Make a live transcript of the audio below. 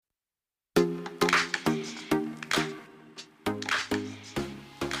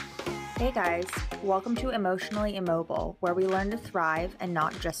Hey guys, welcome to Emotionally Immobile, where we learn to thrive and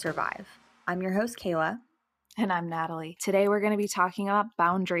not just survive. I'm your host, Kayla. And I'm Natalie. Today we're going to be talking about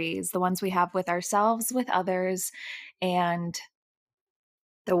boundaries, the ones we have with ourselves, with others, and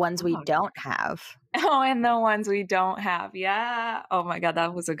the ones we don't have. And the ones we don't have. Yeah. Oh my God,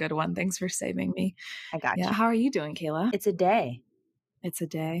 that was a good one. Thanks for saving me. I got you. How are you doing, Kayla? It's a day. It's a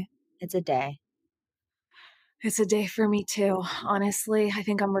day. It's a day. It's a day for me too. Honestly, I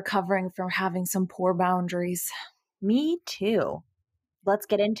think I'm recovering from having some poor boundaries. Me too. Let's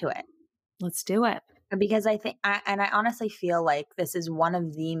get into it. Let's do it. Because I honestly feel like this is one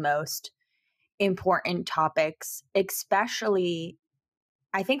of the most important topics, especially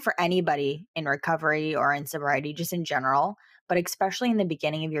I think for anybody in recovery or in sobriety, just in general, but especially in the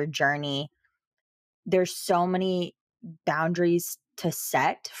beginning of your journey. There's so many boundaries to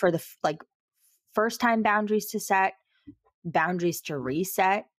set for the first time boundaries to set, boundaries to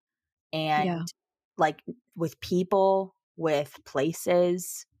reset, and like with people, with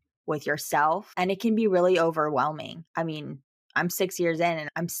places, with yourself. And it can be really overwhelming. I mean, I'm 6 years in and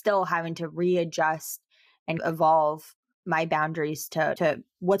I'm still having to readjust and evolve my boundaries to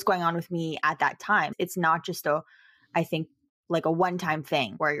what's going on with me at that time. It's not just I think like a one-time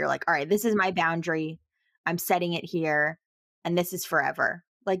thing where you're like, all right, this is my boundary. I'm setting it here and this is forever.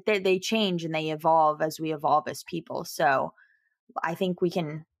 Like they change and they evolve as we evolve as people. So I think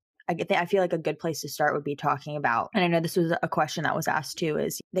I feel like a good place to start would be talking about, and I know this was a question that was asked too,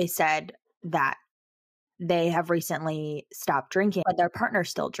 is they said that they have recently stopped drinking, but their partner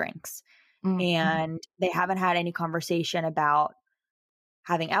still drinks. Mm-hmm. And they haven't had any conversation about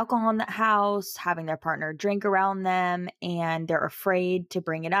having alcohol in the house, having their partner drink around them, and they're afraid to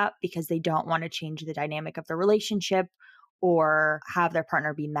bring it up because they don't want to change the dynamic of the relationship or have their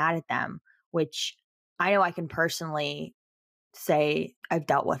partner be mad at them, which I know I can personally say I've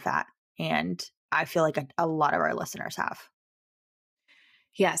dealt with that. And I feel like a lot of our listeners have.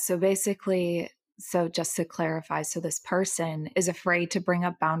 Yeah. So basically, just to clarify, so this person is afraid to bring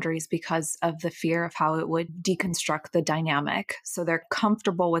up boundaries because of the fear of how it would deconstruct the dynamic. So they're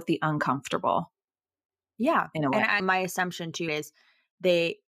comfortable with the uncomfortable. Yeah. In a way. And my assumption too is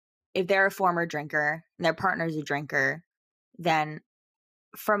if they're a former drinker and their partner's a drinker, then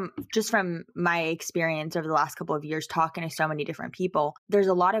from my experience over the last couple of years talking to so many different people, there's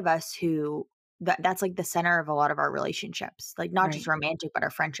a lot of us who that's like the center of a lot of our relationships, like not just romantic, but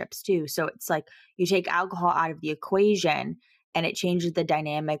our friendships too. So it's like you take alcohol out of the equation and it changes the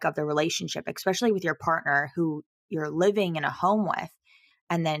dynamic of the relationship, especially with your partner who you're living in a home with.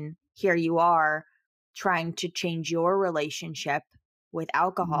 And then here you are trying to change your relationship with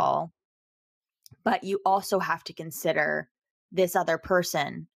alcohol, but you also have to consider this other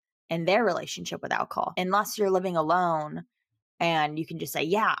person and their relationship with alcohol. Unless you're living alone and you can just say,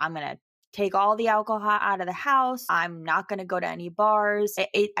 yeah, I'm going to take all the alcohol out of the house. I'm not going to go to any bars.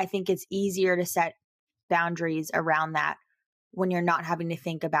 I think it's easier to set boundaries around that when you're not having to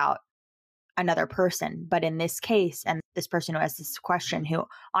think about another person. But in this case, and this person who has this question, who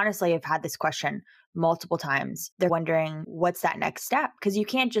honestly have had this question multiple times, they're wondering what's that next step? Because you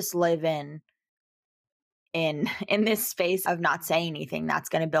can't just live in this space of not saying anything. That's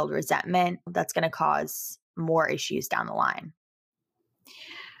going to build resentment. That's going to cause more issues down the line.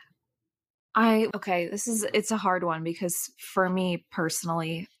 It's a hard one because for me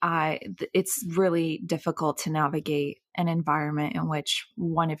personally, it's really difficult to navigate an environment in which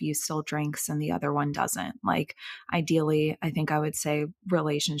one of you still drinks and the other one doesn't. Like ideally, I think I would say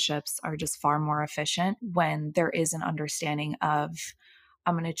relationships are just far more efficient when there is an understanding of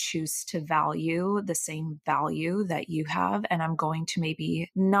I'm going to choose to value the same value that you have. And I'm going to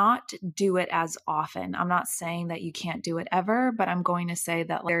maybe not do it as often. I'm not saying that you can't do it ever, but I'm going to say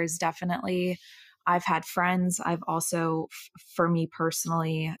that there's definitely, I've had friends. I've also, for me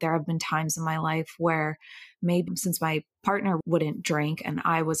personally, there have been times in my life where maybe since my partner wouldn't drink and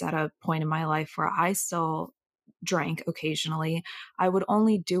I was at a point in my life where I still drank occasionally, I would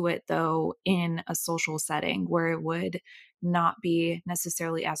only do it though in a social setting where it would not be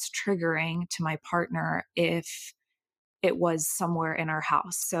necessarily as triggering to my partner if it was somewhere in our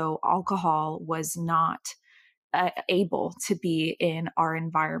house. So alcohol was not able to be in our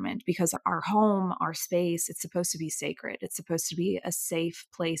environment because our home, our space, it's supposed to be sacred. It's supposed to be a safe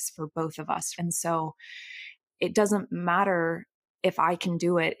place for both of us. And so it doesn't matter if I can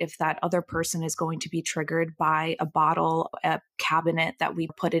do it, if that other person is going to be triggered by a bottle, a cabinet that we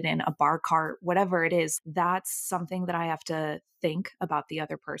put it in, a bar cart, whatever it is, that's something that I have to think about the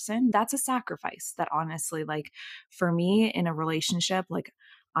other person. That's a sacrifice that honestly, like for me in a relationship, like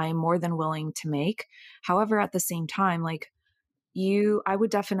I am more than willing to make. However, at the same time, like I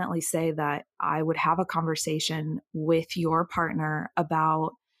would definitely say that I would have a conversation with your partner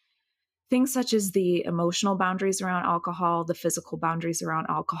about things such as the emotional boundaries around alcohol, the physical boundaries around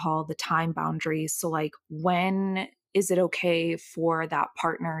alcohol, the time boundaries. So, like, when is it okay for that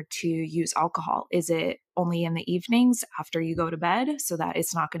partner to use alcohol? Is it only in the evenings after you go to bed so that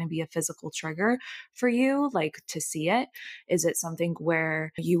it's not going to be a physical trigger for you, like to see it? Is it something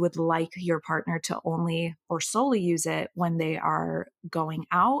where you would like your partner to only or solely use it when they are going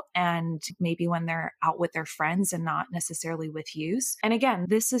out and maybe when they're out with their friends and not necessarily with use? And again,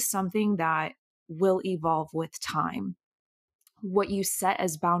 this is something that will evolve with time. What you set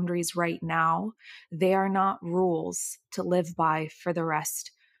as boundaries right now, they are not rules to live by for the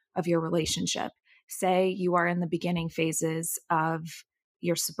rest of your relationship. Say you are in the beginning phases of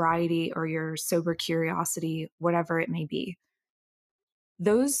your sobriety or your sober curiosity, whatever it may be.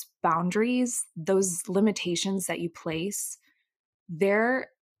 Those boundaries, those limitations that you place, they're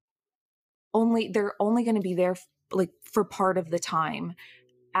they're only going to be there like for part of the time.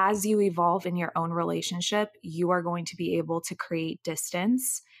 As you evolve in your own relationship, you are going to be able to create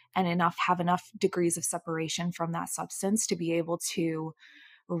distance and have enough degrees of separation from that substance to be able to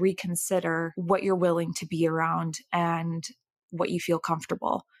reconsider what you're willing to be around and what you feel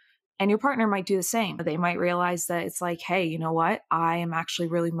comfortable. And your partner might do the same. They might realize that it's like, hey, you know what? I am actually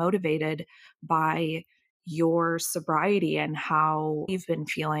really motivated by your sobriety and how you've been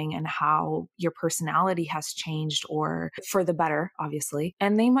feeling and how your personality has changed, or for the better, obviously.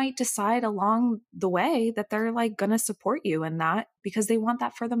 And they might decide along the way that they're like going to support you in that because they want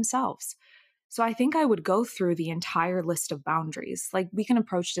that for themselves. So I think I would go through the entire list of boundaries. Like, we can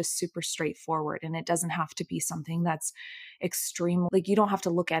approach this super straightforward, and it doesn't have to be something that's extreme. Like, you don't have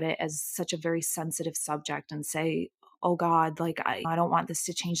to look at it as such a very sensitive subject and say, oh God, like I don't want this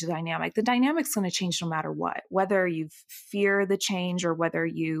to change the dynamic. The dynamic's going to change no matter what, whether you fear the change or whether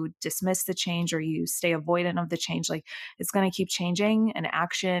you dismiss the change or you stay avoidant of the change. Like, it's going to keep changing. An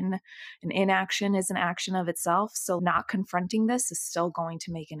inaction is an action of itself. So not confronting this is still going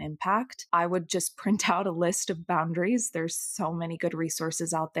to make an impact. I would just print out a list of boundaries. There's so many good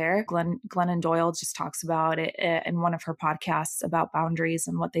resources out there. Glennon Doyle just talks about it in one of her podcasts about boundaries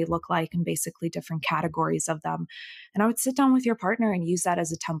and what they look like and basically different categories of them. And I would sit down with your partner and use that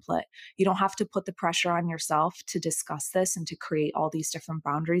as a template. You don't have to put the pressure on yourself to discuss this and to create all these different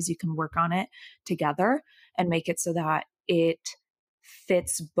boundaries. You can work on it together and make it so that it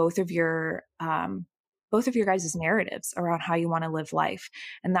fits both of your guys' narratives around how you want to live life.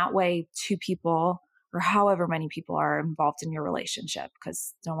 And that way, two people or however many people are involved in your relationship,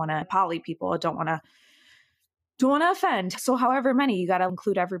 because don't want to poly people, don't want to offend. So however many, you got to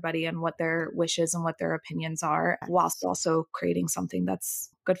include everybody and what their wishes and what their opinions are, whilst also creating something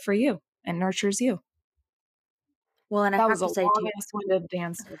that's good for you and nurtures you. Well, and I That have was a to say too, long-winded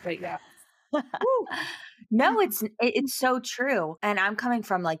answer, but yeah. no, it's so true. And I'm coming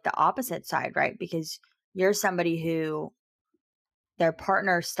from like the opposite side, right? Because you're somebody who their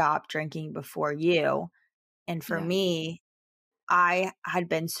partner stopped drinking before you. And for Yeah. me, I had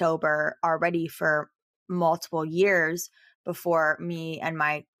been sober already for multiple years before me and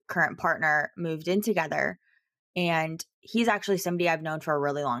my current partner moved in together. And he's actually somebody I've known for a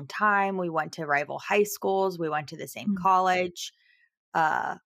really long time. We went to rival high schools, we went to the same Mm. college.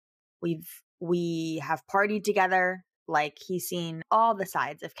 Uh we have partied together. Like, he's seen all the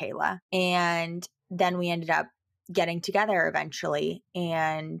sides of Kayla. And then we ended up getting together eventually.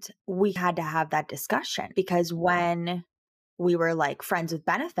 And we had to have that discussion because when we were like friends with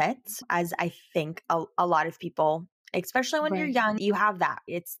benefits, as I think a lot of people, especially when you're Right. young, you have that.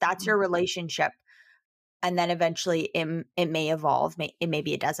 That's your relationship. And then eventually it may evolve.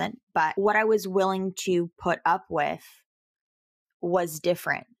 Maybe it doesn't. But what I was willing to put up with was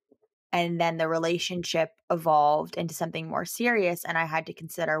different. And then the relationship evolved into something more serious. And I had to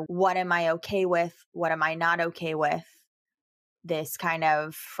consider, what am I okay with? What am I not okay with? This kind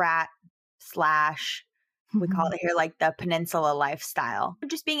of frat slash, we call it here like the peninsula lifestyle.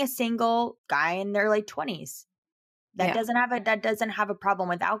 Just being a single guy in their late 20s that Yeah. doesn't have a problem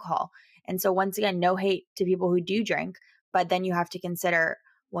with alcohol. And so once again, no hate to people who do drink, but then you have to consider,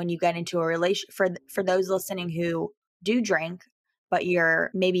 when you get into a relation, for those listening who do drink, but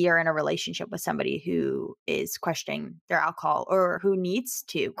you're in a relationship with somebody who is questioning their alcohol or who needs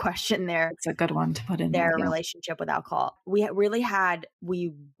to question It's a good one to put in there. their Yeah. relationship with alcohol. We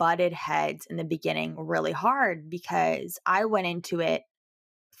butted heads in the beginning really hard because I went into it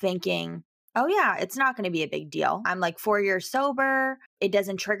thinking, oh yeah, it's not going to be a big deal. I'm like 4 years sober. It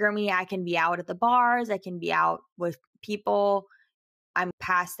doesn't trigger me. I can be out at the bars. I can be out with people. I'm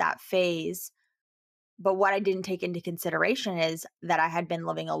past that phase. But what I didn't take into consideration is that I had been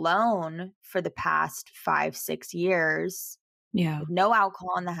living alone for the past 5, 6 years Yeah. with no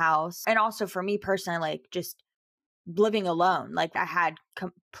alcohol in the house. And also for me personally, like just living alone, like I had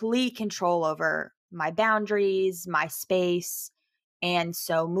complete control over my boundaries, my space. And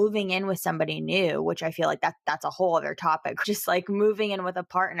so moving in with somebody new, which I feel like that's a whole other topic, just like moving in with a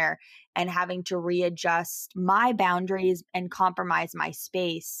partner and having to readjust my boundaries and compromise my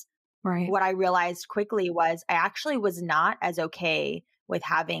space. Right. What I realized quickly was I actually was not as okay with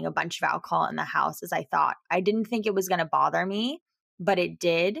having a bunch of alcohol in the house as I thought. I didn't think it was going to bother me, but it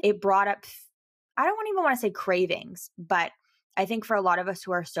did. It brought up, I don't even want to say cravings, but I think for a lot of us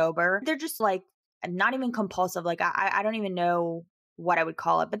who are sober, they're just like not even compulsive. Like I don't even know what I would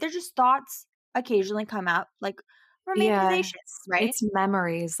call it, but they're just thoughts occasionally come up, like Yeah. romanticization, right? It's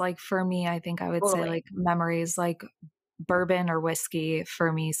memories. Like for me, I think I would say Totally. like memories, like bourbon or whiskey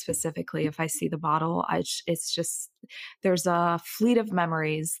for me specifically. If I see the bottle, it's just there's a fleet of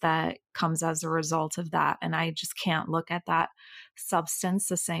memories that comes as a result of that, and I just can't look at that substance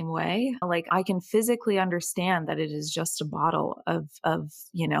the same way. Like I can physically understand that it is just a bottle of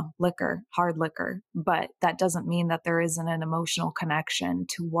liquor, hard liquor, but that doesn't mean that there isn't an emotional connection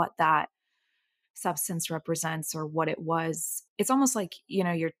to what that substance represents or what it was. It's almost like,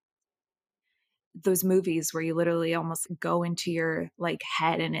 you're those movies where you literally almost go into your like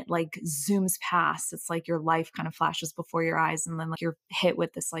head and it like zooms past. It's like your life kind of flashes before your eyes and then like you're hit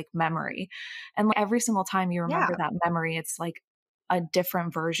with this like memory. And like every single time you Yeah. remember that memory, it's like a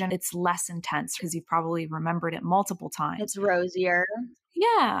different version. It's less intense because you've probably remembered it multiple It's times. rosier.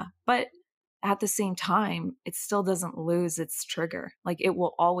 Yeah, but at the same time, it still doesn't lose its trigger. Like it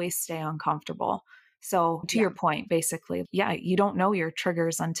will always stay uncomfortable. So, to Yeah. your point, basically, yeah, you don't know your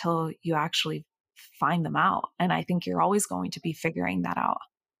triggers until you actually find them out. And I think you're always going to be figuring that out.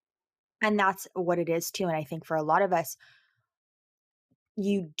 And that's what it is too. And I think for a lot of us,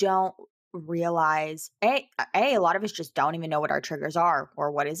 you don't realize a lot of us just don't even know what our triggers are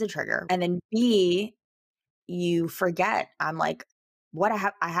or what is a trigger. And then B, you forget. I'm like, what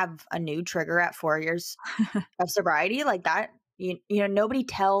I have a new trigger at 4 years of sobriety like that. Nobody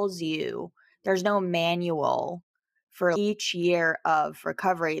tells you. There's no manual for each year of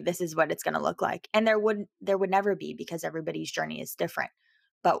recovery. This is what it's going to look like. And there would never be because everybody's journey is different.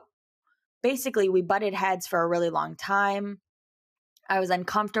 But basically we butted heads for a really long time. I was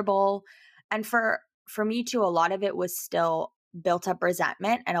uncomfortable. And for me too, a lot of it was still built up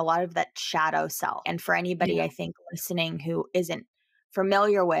resentment and a lot of that shadow self. And for anybody Yeah. I think listening who isn't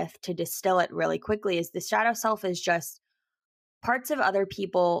familiar with, to distill it really quickly, is the shadow self is just parts of other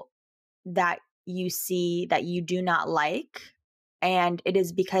people that you see that you do not like. And it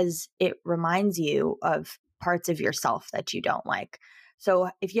is because it reminds you of parts of yourself that you don't like. So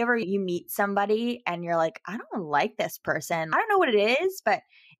if you meet somebody and you're like, I don't like this person, I don't know what it is, but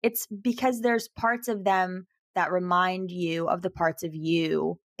it's because there's parts of them that remind you of the parts of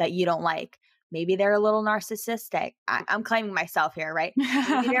you that you don't like. Maybe they're a little narcissistic. I'm claiming myself here, right?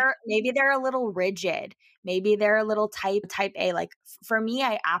 Maybe they're a little rigid. Maybe they're a little type A. Like for me,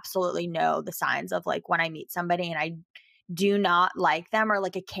 I absolutely know the signs of like when I meet somebody and I do not like them, or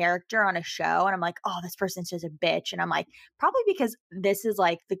like a character on a show and I'm like, oh, this person's just a bitch. And I'm like, probably because this is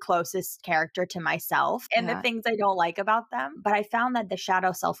like the closest character to myself and the Yeah. things I don't like about them. But I found that the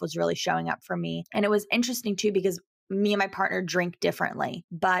shadow self was really showing up for me. And it was interesting too, because me and my partner drink differently,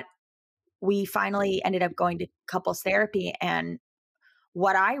 but we finally ended up going to couples therapy. And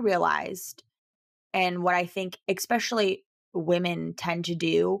what I realized, and what I think especially women tend to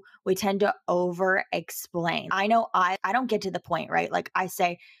do, we tend to over explain. I know I don't get to the point, right? Like I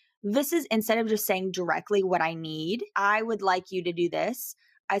say, this is, instead of just saying directly what I need, I would like you to do this.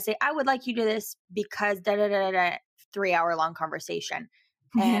 I say, I would like you to do this because da da da da da, 3 hour long conversation.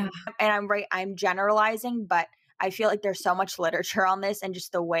 Yeah. And I'm generalizing, but I feel like there's so much literature on this and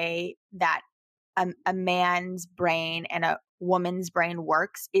just the way that a man's brain and a woman's brain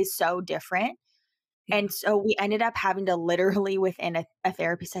works is so different. Yeah. And so we ended up having to literally within a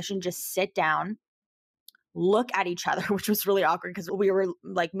therapy session just sit down, look at each other, which was really awkward because we were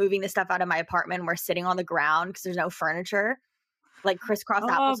like moving the stuff out of my apartment. And we're sitting on the ground because there's no furniture, like crisscross Oh,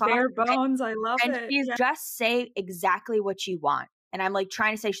 applesauce. bare And, bones. I love and it. she's Yeah. just say exactly what you want. And I'm like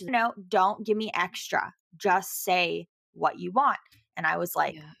trying to say, she's no, don't give me extra. Just say what you want. And I was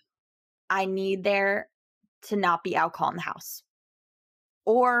like, Yeah. I need there to not be alcohol in the house.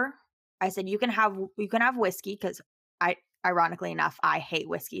 Or I said, you can have whiskey because ironically enough, I hate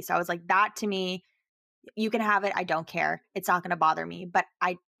whiskey. So I was like, that to me, you can have it. I don't care. It's not going to bother me. But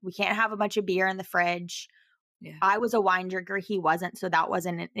we can't have a bunch of beer in the fridge. Yeah. I was a wine drinker. He wasn't. So that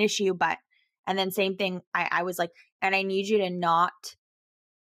wasn't an issue. But And then same thing, I was like, and I need you to not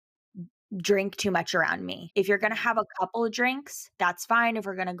drink too much around me. If you're going to have a couple of drinks, that's fine if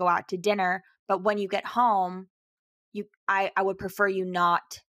we're going to go out to dinner, but when you get home, I would prefer you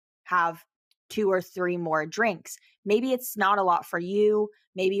not have 2 or 3 more drinks. Maybe it's not a lot for you,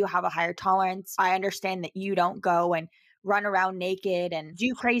 maybe you have a higher tolerance. I understand that you don't go and run around naked and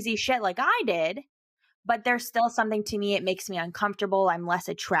do crazy shit like I did, but there's still something to me, it makes me uncomfortable, I'm less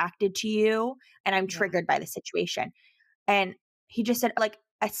attracted to you, and I'm Yeah. triggered by the situation. And he just said like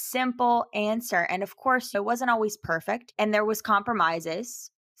a simple answer. And of course, it wasn't always perfect. And there was compromises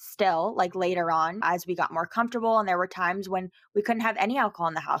still, like later on as we got more comfortable. And there were times when we couldn't have any alcohol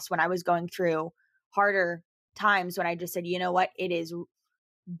in the house when I was going through harder times when I just said, you know what, it is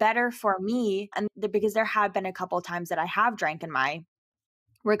better for me. And because there have been a couple of times that I have drank in my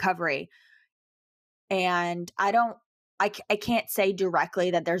recovery. And I can't say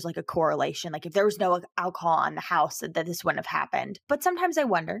directly that there's like a correlation. Like if there was no alcohol in the house, that this wouldn't have happened. But sometimes I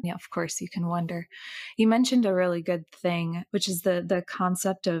wonder. Yeah, of course you can wonder. You mentioned a really good thing, which is the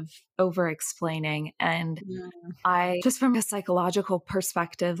concept of over explaining. And Mm. I just from a psychological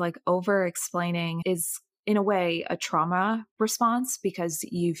perspective, like over explaining is in a way a trauma response because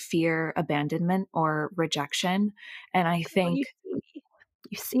you fear abandonment or rejection. And I Well, think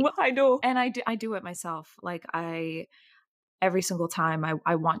you see. well, I know. And I do it myself. Like every single time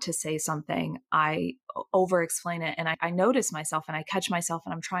I want to say something, I over explain it. And I notice myself and I catch myself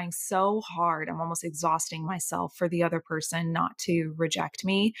and I'm trying so hard. I'm almost exhausting myself for the other person not to reject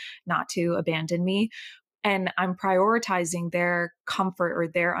me, not to abandon me. And I'm prioritizing their comfort or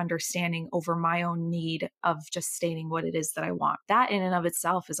their understanding over my own need of just stating what it is that I want. That in and of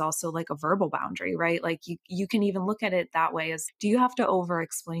itself is also like a verbal boundary, right? Like you can even look at it that way as, do you have to over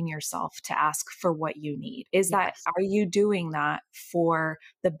explain yourself to ask for what you need? Yes. Are you doing that for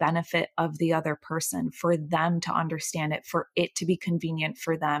the benefit of the other person, for them to understand it, for it to be convenient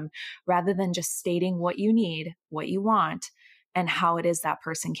for them, rather than just stating what you need, what you want, and how it is that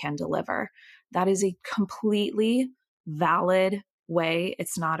person can deliver? That is a completely valid way.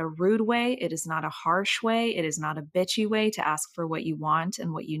 It's not a rude way. It is not a harsh way. It is not a bitchy way to ask for what you want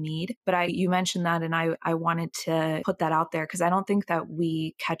and what you need. But you mentioned that, and I wanted to put that out there because I don't think that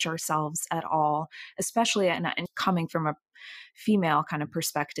we catch ourselves at all, especially and coming from a female kind of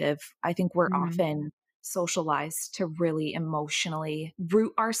perspective. I think we're Mhm. often socialized to really emotionally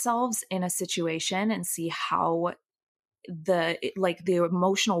root ourselves in a situation and see how the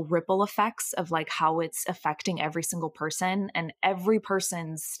emotional ripple effects of like how it's affecting every single person, and every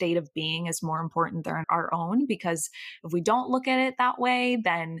person's state of being is more important than our own, because if we don't look at it that way,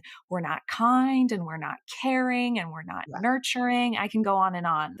 then we're not kind and we're not caring and we're not Yeah. nurturing. I can go on and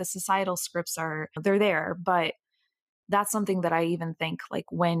on. The societal scripts they're there, but that's something that I even think,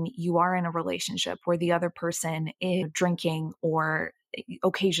 like when you are in a relationship where the other person is drinking or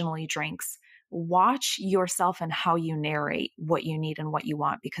occasionally drinks, watch yourself and how you narrate what you need and what you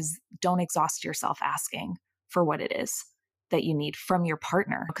want, because don't exhaust yourself asking for what it is that you need from your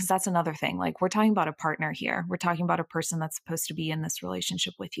partner. Because that's another thing. Like we're talking about a partner here. We're talking about a person that's supposed to be in this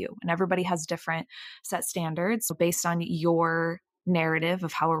relationship with you. And everybody has different set standards based on your narrative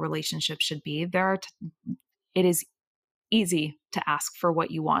of how a relationship should be. It is easy to ask for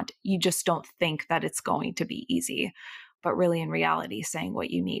what you want. You just don't think that it's going to be easy. But really, in reality, saying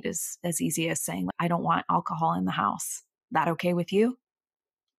what you need is as easy as saying, I don't want alcohol in the house. That okay with you?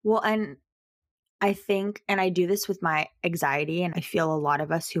 Well, and I think, and I do this with my anxiety, and I feel a lot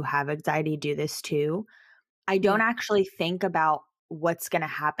of us who have anxiety do this too. I don't Yeah. actually think about what's going to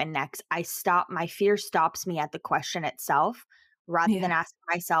happen next. My fear stops me at the question itself rather Yeah. than asking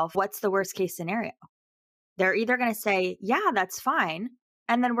myself, what's the worst case scenario? They're either going to say, yeah, that's fine.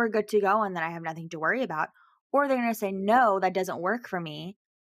 And then we're good to go. And then I have nothing to worry about. Or they're going to say, no, that doesn't work for me,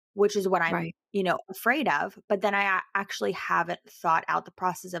 which is what I'm, Right. afraid of. But then I actually haven't thought out the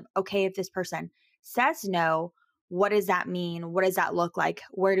process of, okay, if this person says no, what does that mean? What does that look like?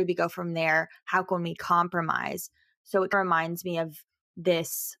 Where do we go from there? How can we compromise? So it reminds me of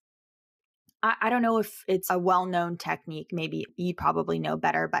this. I don't know if it's a well known technique. Maybe you probably know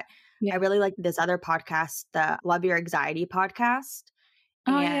better, but I Yeah. really like this other podcast, the Love Your Anxiety podcast.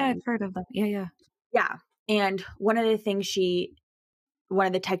 Oh, yeah. And I've heard of them. Yeah. Yeah. yeah. And one of the techniques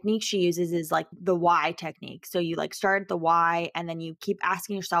she uses is like the why technique. So you like start at the why and then you keep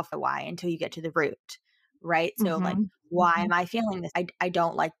asking yourself the why until you get to the root, right? So like, Hmm. why am I feeling this? I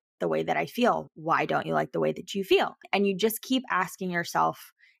don't like the way that I feel. Why don't you like the way that you feel? And you just keep asking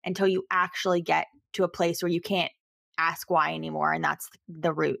yourself until you actually get to a place where you can't ask why anymore. And that's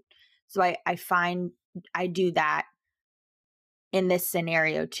the root. So I find I do that in this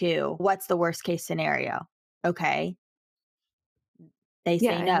scenario too, what's the worst case scenario? Okay, they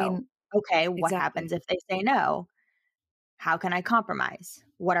Yeah, say I no. mean, Okay, what happens exactly. if they say no? How can I compromise?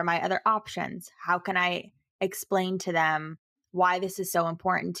 What are my other options? How can I explain to them why this is so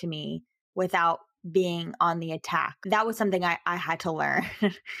important to me without being on the attack? That was something I had to learn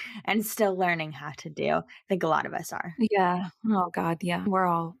and still learning how to do. I think a lot of us are. Yeah. Oh God, yeah. We're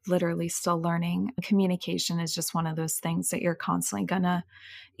all literally still learning. Communication is just one of those things that you're constantly gonna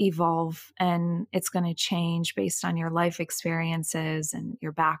evolve, and it's gonna change based on your life experiences and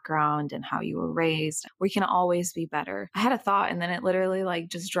your background and how you were raised. We can always be better. I had a thought and then it literally like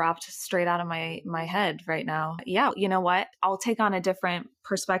just dropped straight out of my head right now. Yeah, you know what? I'll take on a different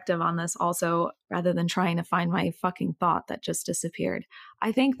perspective on this also rather than trying to find my fucking thought that just disappeared.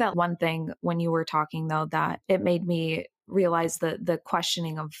 I think that one thing when you were talking though that it made me realize the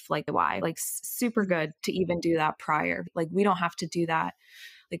questioning of like why, like super Mhm. good to even do that prior. Like we don't have to do that.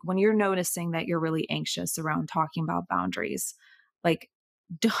 Like when you're noticing that you're really anxious around talking about boundaries, like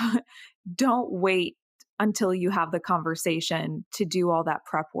don't, don't wait until you have the conversation to do all that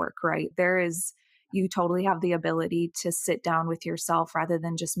prep work, right? You totally have the ability to sit down with yourself rather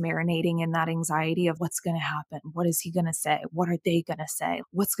than just marinating in that anxiety of what's going to happen. What is he going to say? What are they going to say?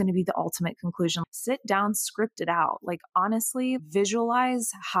 What's going to be the ultimate conclusion? Sit down, script it out. Like, honestly,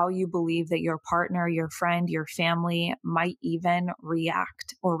 visualize how you believe that your partner, your friend, your family might even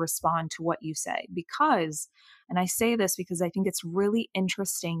react or respond to what you say. Because, and I say this because I think it's really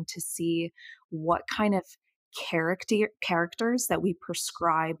interesting to see what kind of characters that we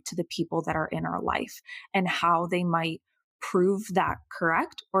prescribe to the people that are in our life and how they might prove that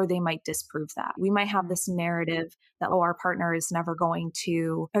correct or they might disprove that. We might have Mm. this narrative that, oh, our partner is never going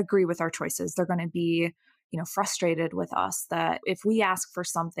to agree with our choices. They're going to be, frustrated with us, that if we ask for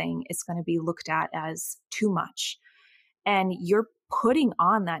something, it's going to be looked at as too much. And you're putting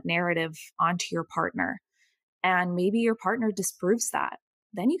on that narrative onto your partner, and maybe your partner disproves that.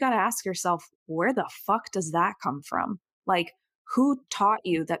 Then you got to ask yourself, where the fuck does that come from? Like, who taught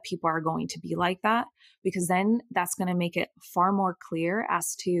you that people are going to be like that? Because then that's going to make it far more clear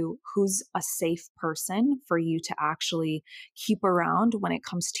as to who's a safe person for you to actually keep around when it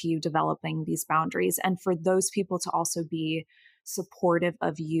comes to you developing these boundaries. And for those people to also be supportive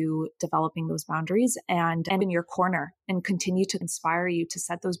of you developing those boundaries and in your corner and continue to inspire you to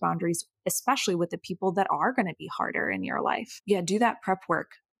set those boundaries, especially with the people that are going to be harder in your life. Yeah, do that prep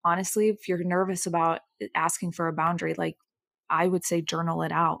work. Honestly, if you're nervous about asking for a boundary, like I would say journal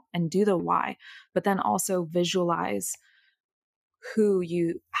it out and do the why, but then also visualize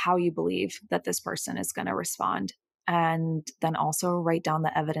how you believe that this person is going to respond. And then also write down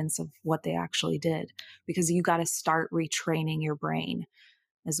the evidence of what they actually did, because you got to start retraining your brain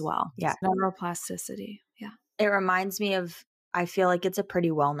as well. Yeah. Neuroplasticity. Yeah. It reminds me of, I feel like it's a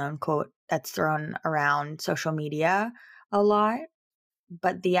pretty well known quote that's thrown around social media a lot.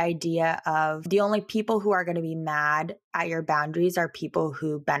 But the idea of the only people who are going to be mad at your boundaries are people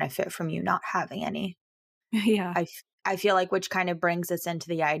who benefit from you not having any. Yeah. I feel like, which kind of brings us into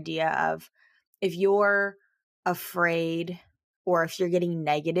the idea of, if you're afraid or if you're getting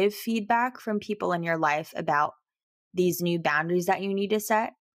negative feedback from people in your life about these new boundaries that you need to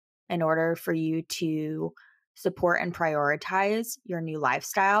set in order for you to support and prioritize your new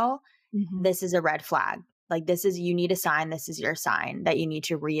lifestyle, Hmm. this is a red flag. Like, you need a sign, this is your sign that you need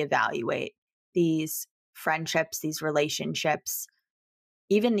to reevaluate these friendships, these relationships,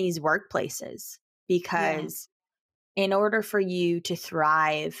 even these workplaces, Yeah. because in order for you to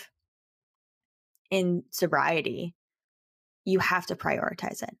thrive in sobriety, you have to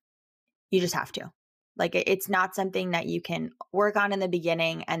prioritize it. You just have to. Like, it's not something that you can work on in the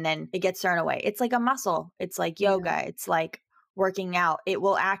beginning and then it gets thrown away. It's like a muscle. It's like Yeah. yoga. It's like working out. It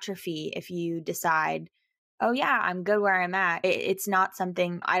will atrophy if you decide, oh, yeah, I'm good where I'm at. It's not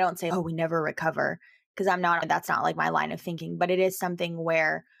something, I don't say, oh, we never recover, because that's not like my line of thinking, but it is something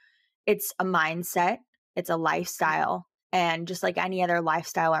where it's a mindset, it's a lifestyle. And just like any other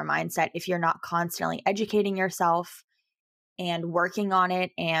lifestyle or mindset, if you're not constantly educating yourself and working on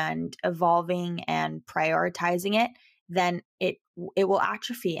it and evolving and prioritizing it, then it will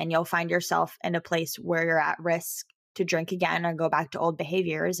atrophy and you'll find yourself in a place where you're at risk to drink again or go back to old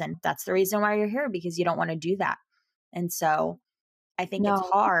behaviors. And that's the reason why you're here, because you don't want to do that. And so I think it's No.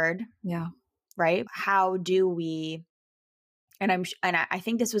 hard, Yeah. right? How do we, and I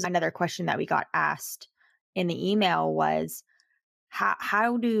think this was another question that we got asked in the email was,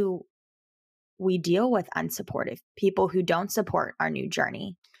 how do we deal with unsupportive people who don't support our new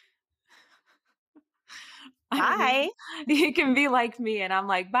journey? I mean, Hi. you can be like me and I'm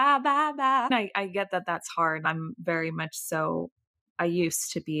like, bah, bah, bah. I get that that's hard. I'm very much so I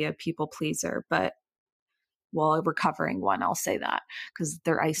used to be a people pleaser, but well, a recovering one, I'll say that, because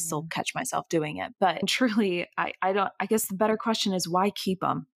there I still Mm, catch myself doing it. But truly, I don't, I guess the better question is why keep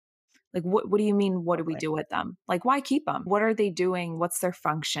them? Like, what do you mean? What do we totally. do with them? Like, why keep them? What are they doing? What's their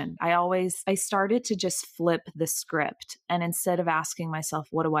function? I started to just flip the script. And instead of asking myself,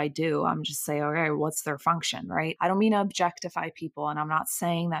 what do I do? I'm just saying, okay, what's their function? Right. I don't mean to objectify people. And I'm not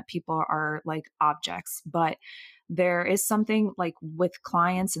saying that people are like objects, but there is something like with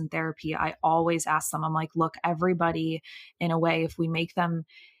clients in therapy, I always ask them, I'm like, look, everybody in a way, if we make them,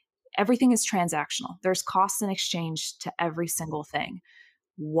 everything is transactional. There's cost and exchange to every single thing.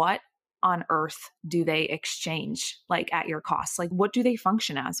 What on earth do they exchange like at your cost? Like, what do they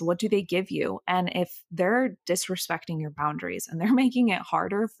function as? What do they give you? And if they're disrespecting your boundaries and they're making it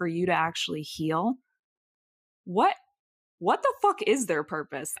harder for you to actually heal, what what the fuck is their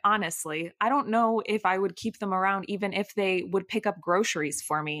purpose? Honestly, I don't know if I would keep them around even if they would pick up groceries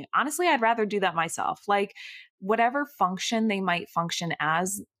for me. Honestly, I'd rather do that myself. Like, whatever function they might function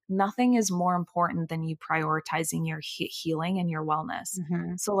as, nothing is more important than you prioritizing your healing and your wellness.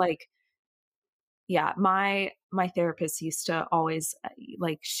 Mhm. So like, yeah, my therapist used to always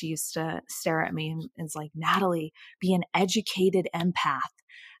like, she used to stare at me and is like, Natalie, be an educated empath.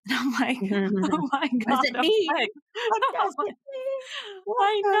 And I'm like, oh my What does God, it I'm mean? like, What I'm does like, it mean? What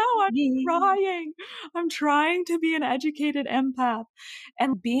I does know, it I'm mean? trying. I'm trying to be an educated empath.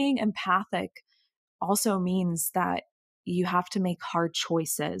 And being empathic also means that you have to make hard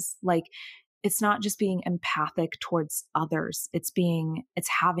choices. Like, it's not just being empathic towards others. It's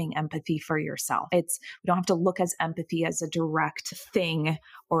having empathy for yourself. We don't have to look as empathy as a direct thing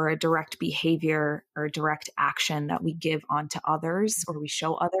or a direct behavior or a direct action that we give onto others or we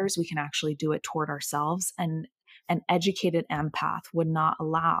show others. We can actually do it toward ourselves. And an educated empath would not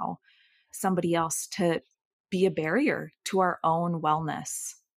allow somebody else to be a barrier to our own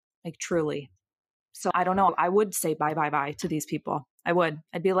wellness. Like, truly. So I don't know. I would say bye, bye, bye to these people. I would.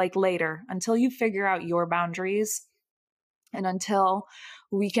 I'd be like, later, until you figure out your boundaries and until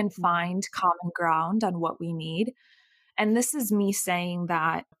we can find common ground on what we need. And this is me saying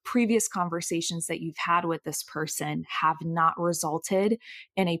that previous conversations that you've had with this person have not resulted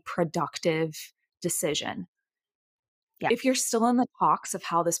in a productive decision. Yeah. If you're still in the talks of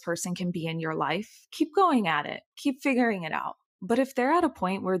how this person can be in your life, keep going at it, keep figuring it out. But if they're at a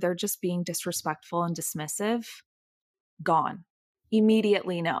point where they're just being disrespectful and dismissive, gone.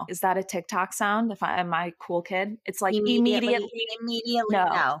 Immediately no. Is that a TikTok sound? If I am I a cool kid? It's like Immediately, immediately immediately no.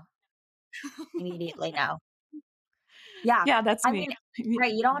 no. Immediately no. Yeah. Yeah, that's I me. mean,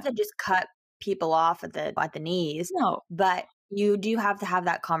 right, you don't have No. to just cut people off at the knees, No. but you do have to have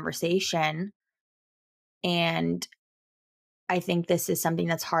that conversation. And I think this is something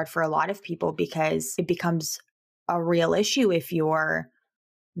that's hard for a lot of people because it becomes a real issue if you're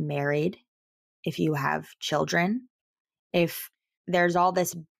married, if you have children, if there's all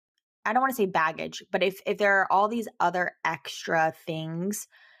this, I don't want to say baggage, but if there are all these other extra things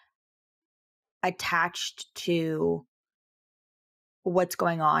attached to what's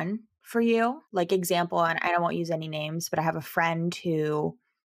going on for you. Like example, and I won't use any names, but I have a friend who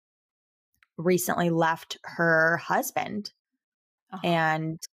recently left her husband Uh-huh.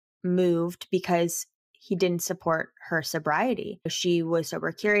 and moved because he didn't support her sobriety. She was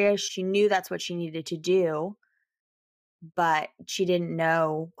sober curious. She knew that's what she needed to do, but she didn't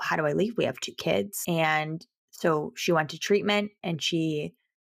know, how do I leave? We have 2 kids. And so she went to treatment and she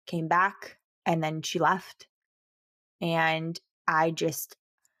came back and then she left. And I just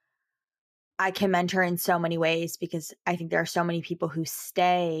I commend her in so many ways because I think there are so many people who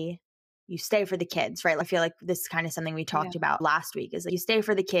you stay for the kids, right? I feel like this is kind of something we Yeah. talked about last week is like you stay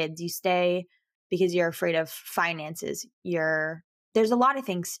for the kids, you stay because you're afraid of finances. There's a lot of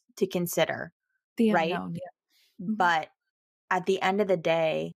things to consider, The right? unknown. Yeah. Mhm. But at the end of the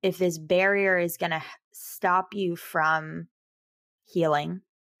day, if this barrier is going to stop you from healing,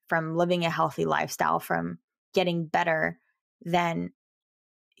 from living a healthy lifestyle, from getting better, then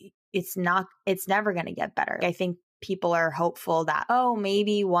it's never going to get better. I think people are hopeful that, oh,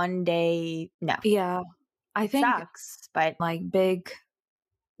 maybe one day, no, Yeah. I think sucks, but like big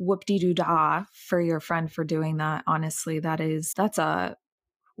whoop de doo dah for your friend for doing that. Honestly, that's a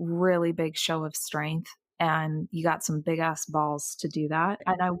really big show of strength. And you got some big ass balls to do that.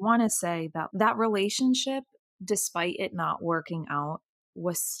 And I want to say that that relationship, despite it not working out,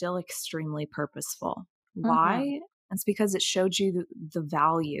 was still extremely purposeful. mhm, Why? It's because it showed you the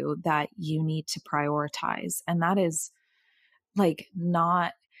value that you need to prioritize. And that is like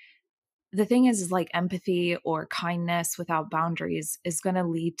not the thing is like empathy or kindness without boundaries is going to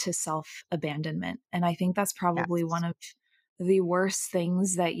lead to self abandonment. And I think that's probably yes. one of the worst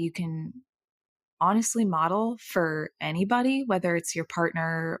things that you can honestly model for anybody, whether it's your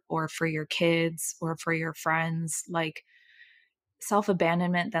partner or for your kids or for your friends. Like, self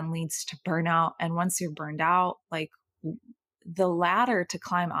abandonment then leads to burnout. And once you're burned out, like, the ladder to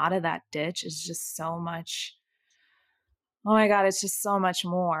climb out of that ditch is just so much. Oh my God, it's just so much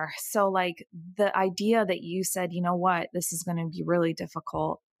more. So, like, the idea that you said, you know what, this is going to be really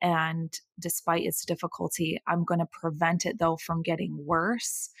difficult. And despite its difficulty, I'm going to prevent it though from getting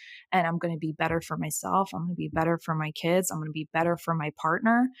worse. And I'm going to be better for myself. I'm going to be better for my kids. I'm going to be better for my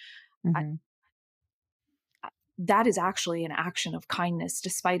partner. I, Hmm. that is actually an action of kindness,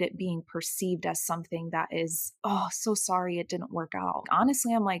 despite it being perceived as something that is, oh, so sorry it didn't work out.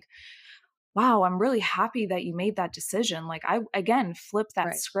 Honestly, I'm like, wow, I'm really happy that you made that decision. Like, I, again, flip that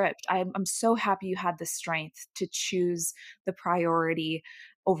Right. script. I'm so happy you had the strength to choose the priority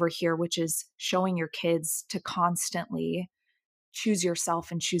over here, which is showing your kids to constantly choose yourself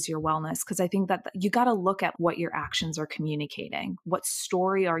and choose your wellness. Cause I think that you got to look at what your actions are communicating. What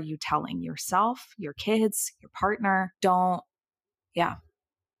story are you telling yourself, your kids, your partner? Don't, yeah,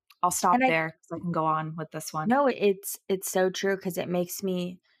 I'll stop And I there because I can go on with this one. know it's so true because it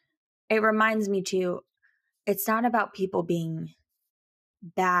reminds me too, it's not about people being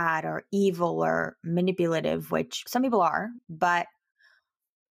bad or evil or manipulative, which some people are, but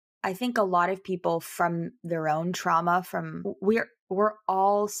I think a lot of people from their own trauma from we're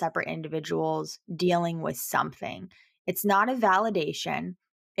all separate individuals dealing with something. It's not a validation,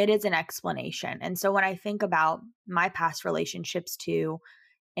 it is an explanation. And so when I think about my past relationships too,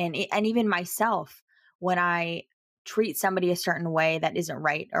 and even myself, when I treat somebody a certain way that isn't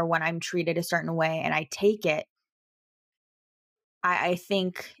right, or when I'm treated a certain way and I take it, I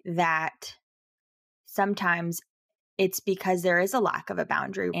think that sometimes it's because there is a lack of a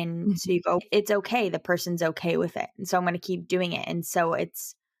boundary. And so Mhm. you go, it's okay. The person's okay with it. And so I'm going to keep doing it. And so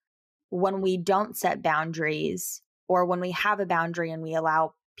it's when we don't set boundaries, or when we have a boundary and we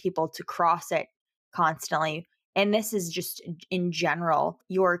allow people to cross it constantly. And this is just in general,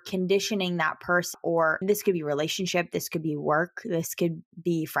 you're conditioning that person, or this could be relationship, this could be work, this could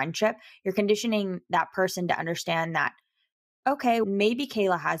be friendship. You're conditioning that person to understand that, okay, maybe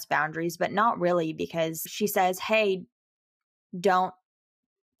Kayla has boundaries, but not really, because she says, hey, don't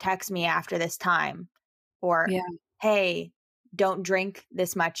text me after this time, or Yeah. hey, don't drink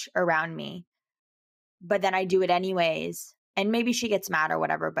this much around me. But then I do it anyways. And maybe she gets mad or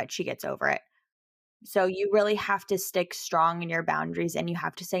whatever, but she gets over it. So you really have to stick strong in your boundaries and you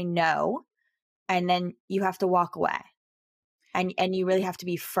have to say no. And then you have to walk away. And you really have to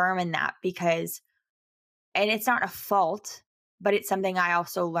be firm in that, because and it's not a fault, but it's something I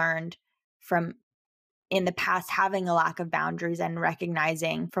also learned from in the past, having a lack of boundaries and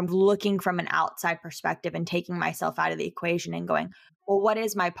recognizing from looking from an outside perspective and taking myself out of the equation and going, well, what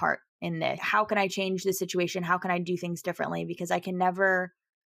is my part in this? How can I change the situation? How can I do things differently? Because I can never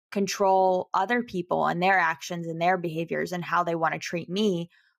control other people and their actions and their behaviors and how they want to treat me.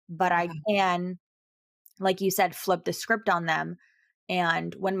 But I Yeah. can, like you said, flip the script on them.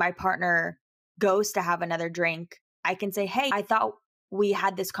 And when my partner goes to have another drink, I can say, hey, I thought we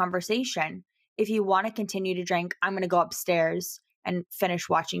had this conversation. If you want to continue to drink, I'm going to go upstairs and finish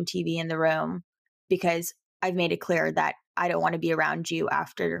watching TV in the room, because I've made it clear that I don't want to be around you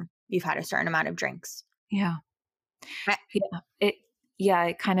after you've had a certain amount of drinks. Yeah. I- Yeah.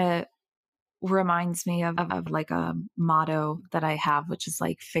 It kind of reminds me of like a motto that I have, which is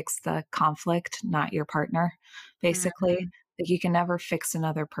like, fix the conflict, not your partner, basically. Mhm. Like, you can never fix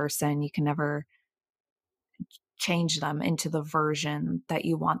another person. You can never change them into the version that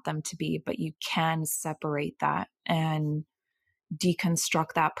you want them to be, but you can separate that and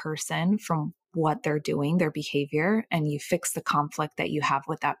deconstruct that person from what they're doing, their behavior, and you fix the conflict that you have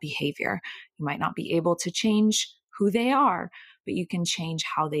with that behavior. You might not be able to change who they are, but you can change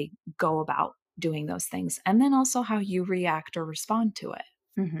how they go about doing those things. And then also how you react or respond to it.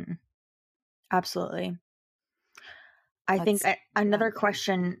 Mhm. Absolutely. I think That's, yeah. another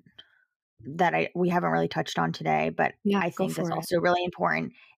question that we haven't really touched on today, but Yeah, I go think is for it. also really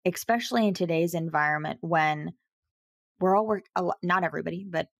important, especially in today's environment when we're all not everybody,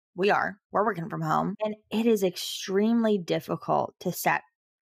 but we're working from home, and it is extremely difficult to set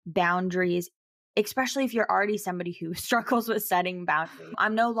boundaries, especially if you're already somebody who struggles with setting boundaries.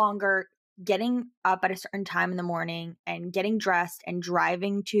 I'm no longer getting up at a certain time in the morning and getting dressed and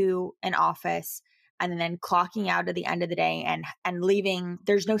driving to an office and then clocking out at the end of the day and leaving.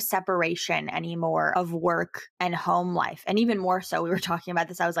 There's no separation anymore of work and home life. And even more so, we were talking about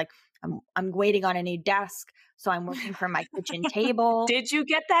this, I was like, I'm waiting on a new desk, so I'm working from my kitchen table. Did you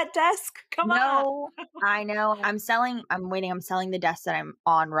get that desk? Come on. No, I know. I'm selling the desk that I'm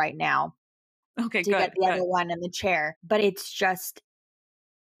on right now Okay, to get good, the other good. one in the chair. But it's just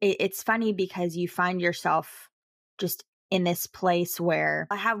it's funny because you find yourself just in this place where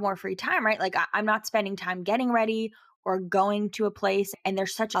I have more free time, right? Like I'm not spending time getting ready or going to a place, and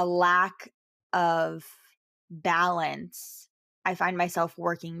there's such a lack of balance. I find myself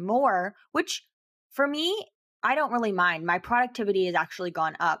working more, which for me, I don't really mind. My productivity has actually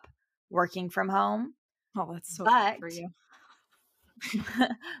gone up working from home, Oh, that's so good but for you.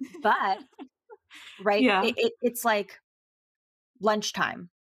 but right, Yeah. it's like lunchtime,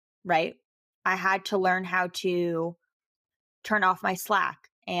 right? I had to learn how to turn off my Slack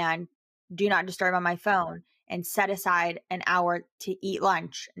and do not disturb on my phone and set aside an hour to eat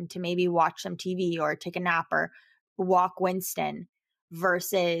lunch and to maybe watch some TV or take a nap or walk Winston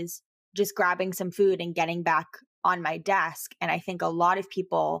versus just grabbing some food and getting back on my desk. And I think a lot of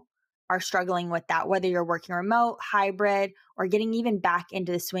people are struggling with that, whether you're working remote, hybrid, or getting even back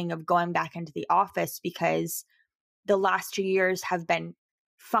into the swing of going back into the office because the last 2 years have been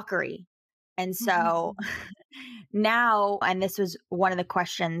fuckery. And so Mhm. now, and this was one of the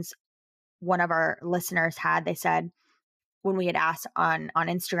questions one of our listeners had, they said when we had asked on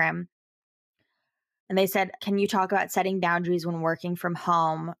Instagram, and they said, "Can you talk about setting boundaries when working from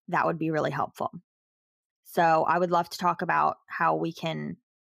home? That would be really helpful." So I would love to talk about how we can,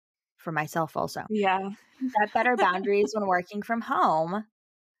 for myself also, Yeah. set better boundaries when working from home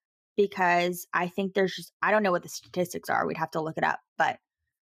because I think there's just, I don't know what the statistics are. We'd have to look it up, but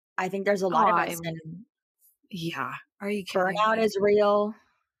I think there's a Oh, lot of I us, and mean, yeah. Are you kidding burnout me? is real.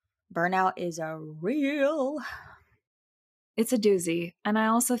 Burnout is a real. It's a doozy. And I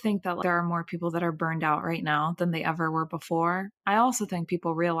also think that there are more people that are burned out right now than they ever were before. I also think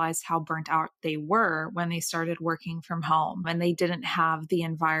people realized how burnt out they were when they started working from home and they didn't have the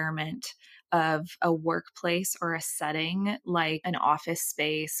environment of a workplace or a setting like an office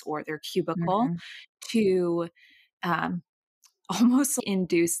space or their cubicle Mhm. to um, almost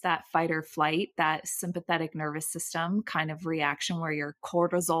induce that fight or flight, that sympathetic nervous system kind of reaction where your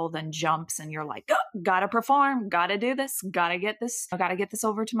cortisol then jumps and you're like, oh, gotta perform, gotta do this, gotta get this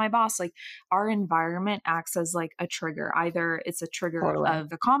over to my boss. Like our environment acts as like a trigger. Either it's a trigger Totally.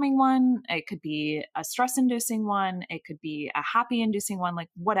 of a calming one, it could be a stress inducing one, it could be a happy inducing one, like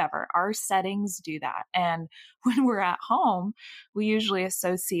whatever. Our settings do that. And when we're at home, we usually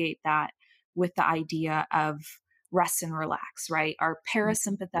associate that with the idea of rest and relax, right? Our Mhm.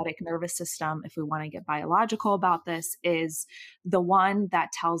 parasympathetic nervous system, if we want to get biological about this, is the one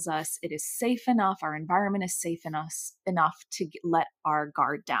that tells us it is safe enough, our environment is safe enough to let our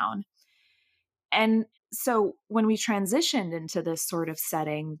guard down. And so when we transitioned into this sort of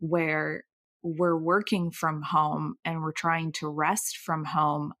setting where we're working from home and we're trying to rest from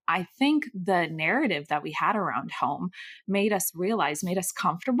home, I think the narrative that we had around home made us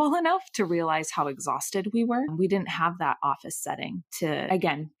comfortable enough to realize how exhausted we were. We didn't have that office setting to,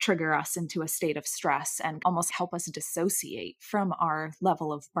 again, trigger us into a state of stress and almost help us dissociate from our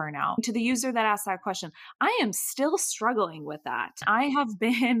level of burnout. To the user that asked that question, I am still struggling with that. I have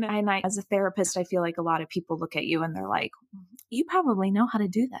been, as a therapist, I feel like a lot of people look at you and they're like, you probably know how to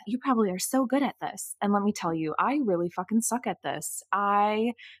do that. You probably are so good at this. And let me tell you, I really fucking suck at this.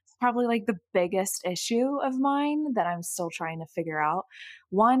 It's probably like the biggest issue of mine that I'm still trying to figure out.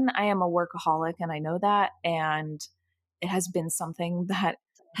 One, I am a workaholic and I know that. And it has been something that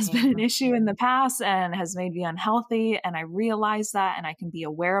has been an Same. issue in the past and has made me unhealthy. And I realize that and I can be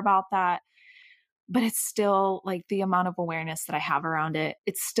aware about that, but it's still like the amount of awareness that I have around it,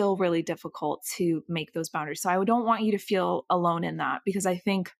 it's still really difficult to make those boundaries. So I don't want you to feel alone in that because I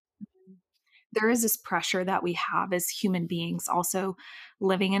think there is this pressure that we have as human beings also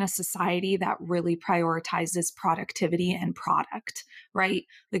living in a society that really prioritizes productivity and product, right?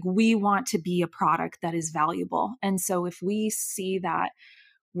 Like we want to be a product that is valuable. And so if we see that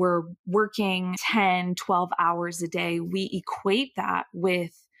we're working 10, 12 hours a day, we equate that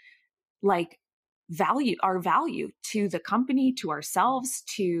with like our value to the company, to ourselves,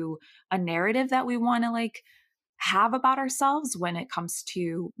 to a narrative that we want to like have about ourselves when it comes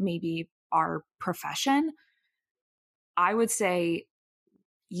to maybe our profession. I would say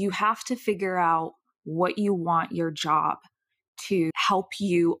you have to figure out what you want your job to help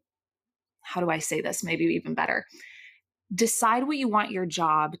you. How do I say this? Maybe even better. Decide what you want your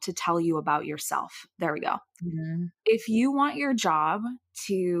job to tell you about yourself. There we go. Mhm. If you want your job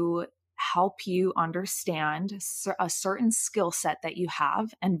to help you understand a certain skill set that you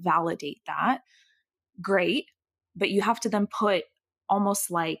have and validate that, great. But you have to then put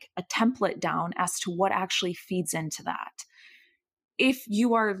almost like a template down as to what actually feeds into that. If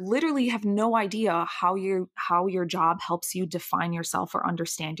you are literally have no idea how your job helps you define yourself or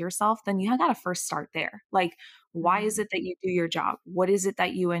understand yourself, then you got to first start there. Like, why is Mhm. it that you do your job? What is it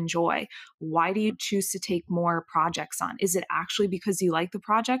that you enjoy? Why do you choose to take more projects on? Is it actually because you like the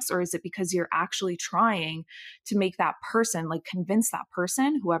projects, or is it because you're actually trying to make that person, like convince that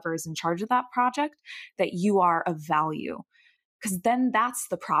person, whoever is in charge of that project, that you are of value? Because then that's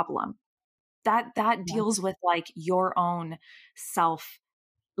the problem. That Yeah. deals with like your own self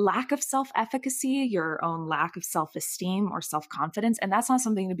lack of self-efficacy, your own lack of self-esteem or self-confidence, and that's not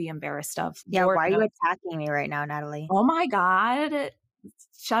something to be embarrassed of. Yeah, Lord why are you knows. attacking me right now, Natalie? Oh my god.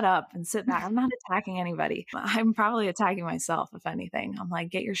 Shut up and sit back. I'm not attacking anybody. I'm probably attacking myself, if anything. I'm like,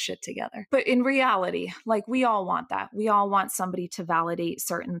 get your shit together. But in reality, like we all want that. We all want somebody to validate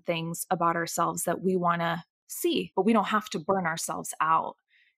certain things about ourselves that we want to see, but we don't have to burn ourselves out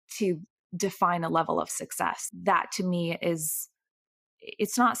to define a level of success. That to me is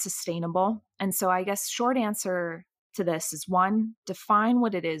it's not sustainable. And so I guess short answer to this is one, define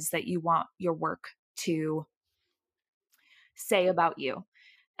what it is that you want your work to say about you.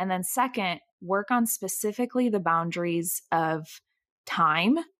 And then second, work on specifically the boundaries of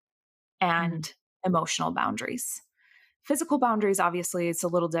time Mhm. and emotional boundaries. Physical boundaries, obviously, it's a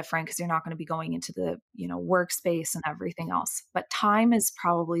little different because you're not going to be going into the, workspace and everything else. But time is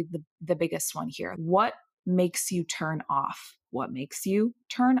probably the biggest one here. What makes you turn off? What makes you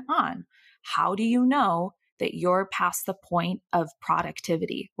turn on? How do you know that you're past the point of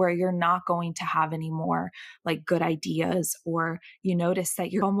productivity where you're not going to have any more like good ideas, or you notice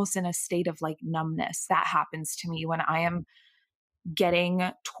that you're almost in a state of like numbness? That happens to me when I am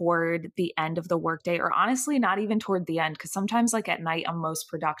getting toward the end of the workday, or honestly, not even toward the end, because sometimes like at night I'm most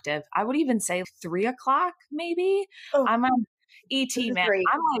productive. I would even say 3 o'clock, maybe. Oh, I'm on this ET, is man. great.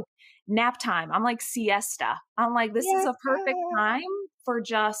 I'm like nap time. I'm like siesta. I'm like, this is Yes. a perfect time for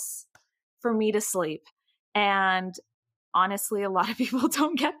just for me to sleep. And honestly, a lot of people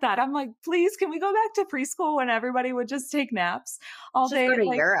don't get that. I'm like, please, can we go back to preschool when everybody would just take naps all Let's just go day? to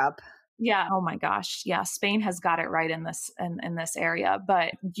Like, Europe. yeah. Oh my gosh. Yeah. Spain has got it right in this area.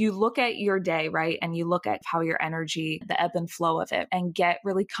 But you look at your day, right? And you look at how your energy, the ebb and flow of it, and get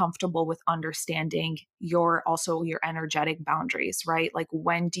really comfortable with understanding your energetic boundaries, right? Like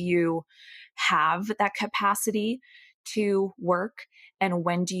when do you have that capacity to work? And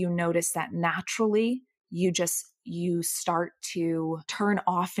when do you notice that naturally you start to turn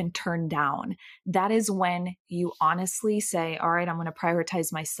off and turn down? That is when you honestly say, all right, I'm going to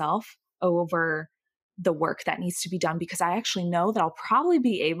prioritize myself over the work that needs to be done, because I actually know that I'll probably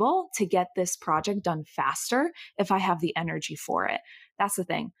be able to get this project done faster if I have the energy for it. That's the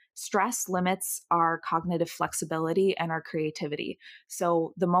thing. Stress limits our cognitive flexibility and our creativity.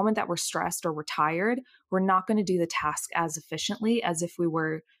 So the moment that we're stressed or we're tired, we're not going to do the task as efficiently as if we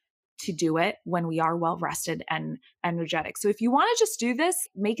were to do it when we are well rested and energetic. So if you want to just do this,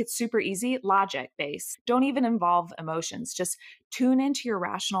 make it super easy, logic based. Don't even involve emotions. Just tune into your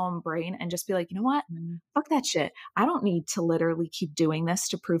rational brain and just be like, you know what? Mhm. Fuck that shit. I don't need to literally keep doing this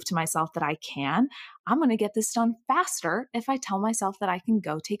to prove to myself that I can. I'm going to get this done faster if I tell myself that I can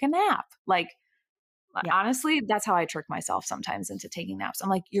go take a nap. Like, Yeah. honestly, that's how I trick myself sometimes into taking naps. I'm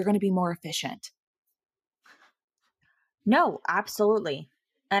like, you're going to be more efficient. No, absolutely.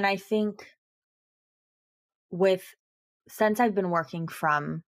 And I think with since I've been working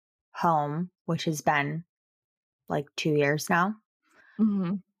from home, which has been like 2 years now,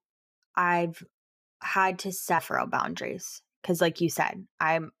 Mm-hmm. I've had to set real boundaries because, like you said,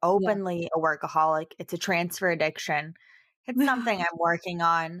 I'm Yeah. openly a workaholic. It's a transfer addiction. It's something I'm working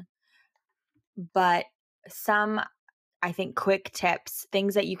on, but some, I think, quick tips,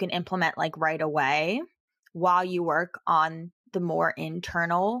 things that you can implement like right away while you work on the more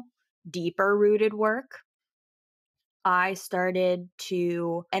internal, deeper rooted work. I started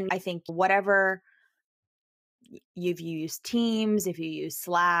to, and I think whatever you've used Teams, if you use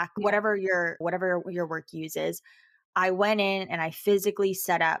Slack, Yeah. whatever your work uses, I went in and I physically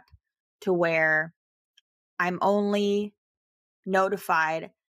set up to where I'm only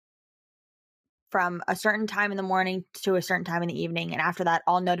notified from a certain time in the morning to a certain time in the evening. And after that,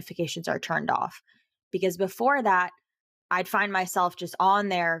 all notifications are turned off. Because before that, I'd find myself just on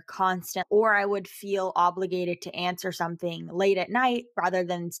there constant, or I would feel obligated to answer something late at night rather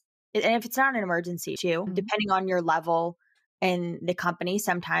than, and if it's not an emergency too, Mhm. depending on your level in the company,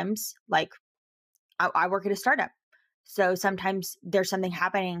 sometimes like I work at a startup. So sometimes there's something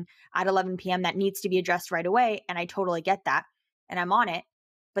happening at 11 p.m. that needs to be addressed right away. And I totally get that. And I'm on it.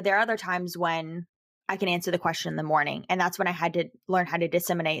 But there are other times when I can answer the question in the morning. And that's when I had to learn how to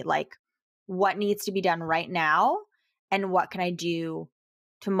disseminate like what needs to be done right now and what can I do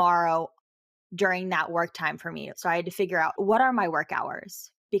tomorrow during that work time for me. So I had to figure out what are my work hours,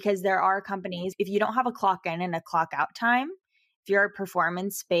 because there are companies, if you don't have a clock in and a clock out time, if you're a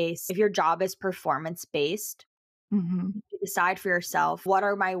performance based, if your job is performance based, you decide for yourself, what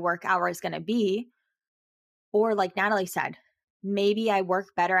are my work hours going to be? Or like Natalie said, maybe I work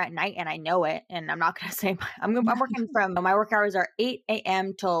better at night and I know it. And I'm not going to say I'm working from my work hours are 8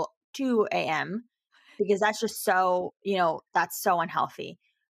 a.m. till 2 a.m. because that's just so, that's so unhealthy.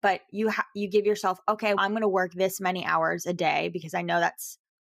 But you give yourself, okay, I'm going to work this many hours a day because I know that's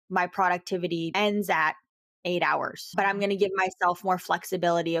my productivity ends at 8 hours. But I'm going to give myself more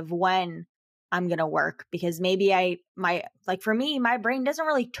flexibility of when I'm going to work, because maybe for me, my brain doesn't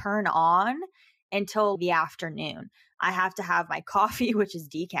really turn on until the afternoon. I have to have my coffee, which is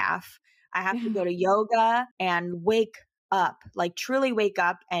decaf. I have to go to yoga and wake up, like truly wake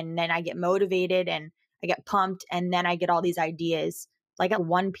up. And then I get motivated and I get pumped. And then I get all these ideas like at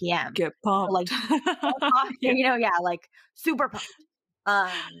 1 p.m. Get So, pumped. like, like super pumped.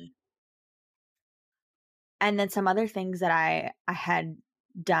 And then some other things that I had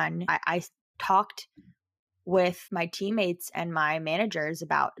done, I talked with my teammates and my managers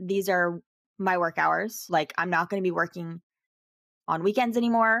about, these are my work hours. Like, I'm not going to be working on weekends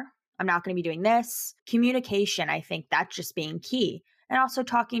anymore. I'm not going to be doing this. Communication, I think that's just being key. And also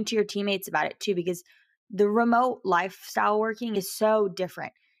talking to your teammates about it too, because the remote lifestyle working is so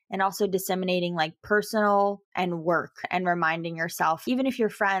different. And also disseminating like personal and work and reminding yourself, even if you're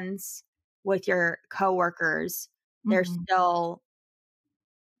friends with your coworkers, they're still,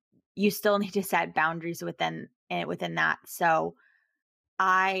 you still need to set boundaries within that. So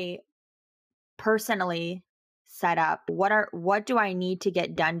I personally set up what do I need to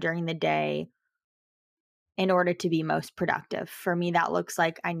get done during the day in order to be most productive. For me, that looks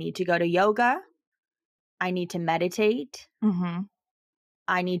like I need to go to yoga. I need to meditate.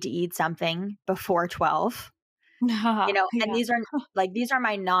 I need to eat something before 12. And these are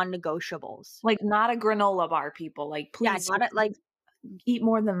my non-negotiables. Like not a granola bar, people. Like please, eat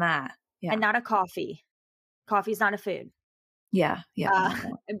more than that. Yeah, and not a coffee. Coffee's not a food. Yeah.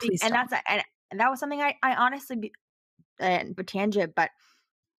 Please and don't. and that was something I honestly, tangent, but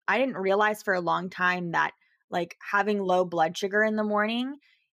I didn't realize for a long time that like having low blood sugar in the morning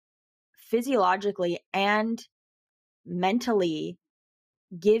physiologically and mentally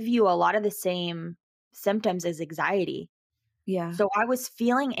give you a lot of the same symptoms as anxiety. Yeah. So I was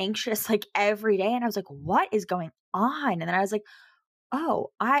feeling anxious like every day and I was like, what is going on? And then I was like, oh,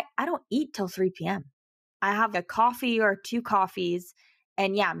 I don't eat till 3 p.m. I have a coffee or 2 coffees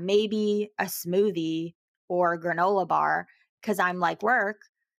and maybe a smoothie or a granola bar because I'm like work.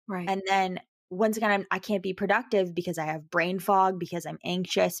 Right. And then once again, I can't be productive because I have brain fog, because I'm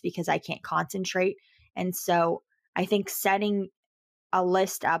anxious, because I can't concentrate. And so I think setting a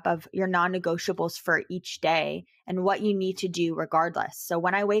list up of your non-negotiables for each day and what you need to do regardless. So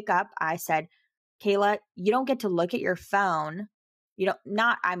when I wake up, I said, Kayla, you don't get to look at your phone. I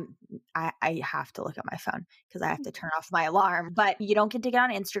have to look at my phone because I have to turn off my alarm, but you don't get to get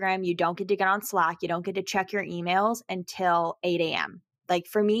on Instagram. You don't get to get on Slack. You don't get to check your emails until 8 a.m. Like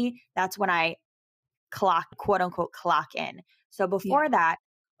for me, that's when I quote unquote clock in. So before that,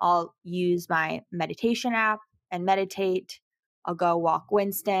 I'll use my meditation app and meditate. I'll go walk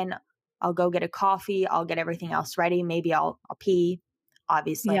Winston. I'll go get a coffee. I'll get everything else ready. Maybe I'll pee,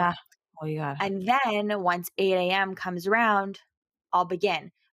 obviously. Yeah. Oh, you got it. And then once 8 a.m. comes around, I'll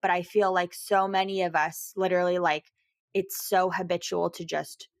begin. But I feel like so many of us literally like it's so habitual to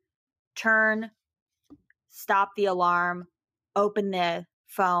just stop the alarm, open the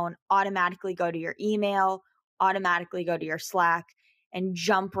phone, automatically go to your email, automatically go to your Slack and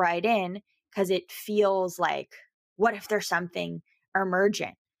jump right in because it feels like, what if there's something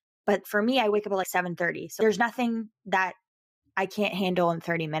emergent? But for me, I wake up at like 7:30. So there's nothing that I can't handle in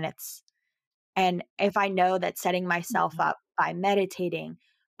 30 minutes. And if I know that setting myself up by meditating,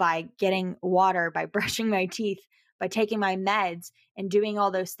 by getting water, by brushing my teeth, by taking my meds and doing all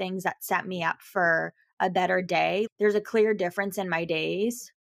those things that set me up for a better day, there's a clear difference in my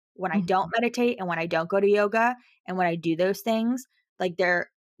days when I don't meditate and when I don't go to yoga and when I do those things, like they're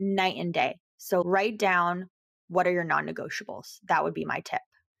night and day. So write down what are your non-negotiables. That would be my tip.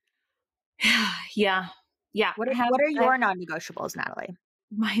 Yeah. What are your non-negotiables, Natalie?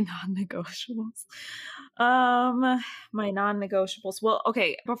 My non-negotiables. My non-negotiables. Well,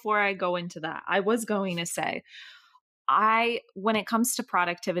 okay, before I go into that, I was going to say when it comes to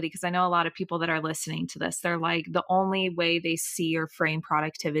productivity, because I know a lot of people that are listening to this, they're like, the only way they see or frame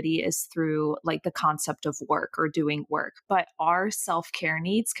productivity is through like the concept of work or doing work. But our self-care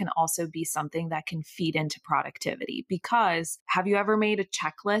needs can also be something that can feed into productivity. Because have you ever made a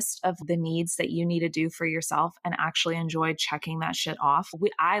checklist of the needs that you need to do for yourself and actually enjoyed checking that shit off?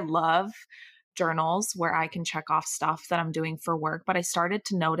 I love journals where I can check off stuff that I'm doing for work. But I started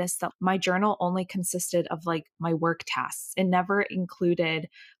to notice that my journal only consisted of like my work tasks. It never included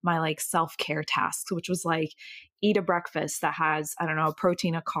my like self-care tasks, which was like eat a breakfast that has, I don't know, a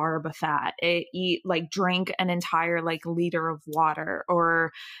protein, a carb, a fat, drink an entire like liter of water,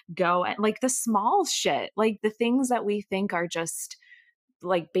 or go and like the small shit, like the things that we think are just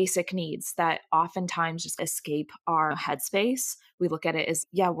like basic needs that oftentimes just escape our headspace. We look at it as,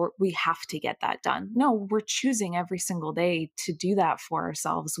 yeah, we have to get that done. No, we're choosing every single day to do that for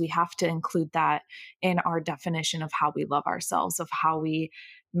ourselves. We have to include that in our definition of how we love ourselves, of how we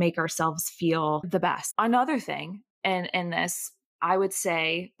make ourselves feel the best. Another thing, and in this, I would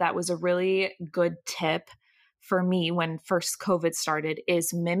say that was a really good tip for me when first COVID started,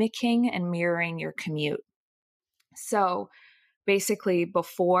 is mimicking and mirroring your commute. So basically,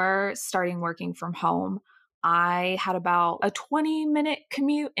 before starting working from home, I had about a 20-minute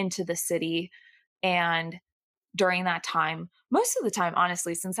commute into the city. And during that time, most of the time,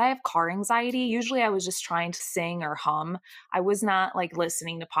 honestly, since I have car anxiety, usually I was just trying to sing or hum. I was not like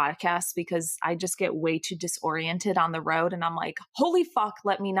listening to podcasts because I just get way too disoriented on the road. And I'm like, holy fuck,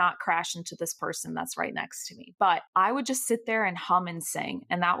 let me not crash into this person that's right next to me. But I would just sit there and hum and sing.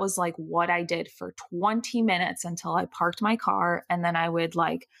 And that was like what I did for 20 minutes until I parked my car. And then I would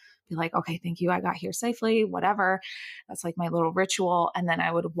like, be like, okay, thank you. I got here safely, whatever. That's like my little ritual. And then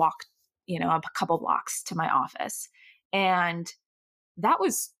I would walk a couple blocks to my office. And that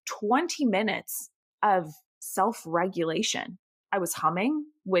was 20 minutes of self-regulation. I was humming,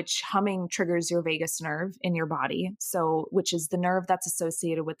 which humming triggers your vagus nerve in your body. So, which is the nerve that's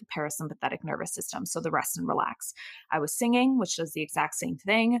associated with the parasympathetic nervous system. So the rest and relax. I was singing, which does the exact same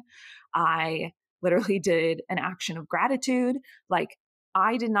thing. I literally did an action of gratitude. Like,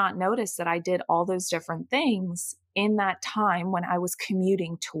 I did not notice that I did all those different things in that time when I was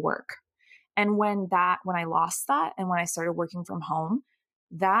commuting to work. And when I lost that and when I started working from home,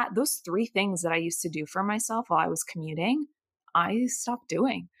 those three things that I used to do for myself while I was commuting, I stopped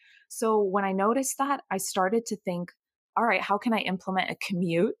doing. So when I noticed that, I started to think, all right, how can I implement a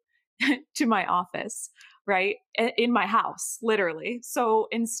commute to my office, right? In my house, literally. So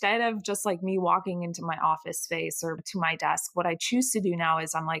instead of just like me walking into my office space or to my desk, what I choose to do now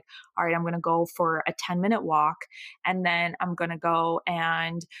is I'm like, all right, I'm going to go for a 10-minute walk, and then I'm going to go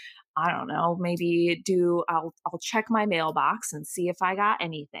and I don't know, maybe I'll check my mailbox and see if I got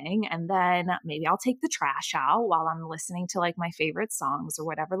anything. And then maybe I'll take the trash out while I'm listening to like my favorite songs or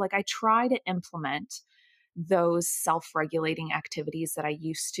whatever. Like I try to implement those self-regulating activities that I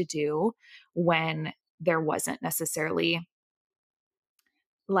used to do when there wasn't necessarily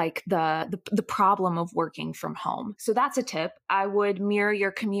like the problem of working from home. So that's a tip. I would mirror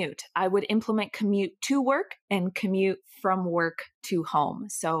your commute. I would implement commute to work and commute from work to home.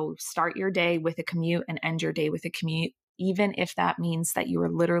 So start your day with a commute and end your day with a commute, even if that means that you are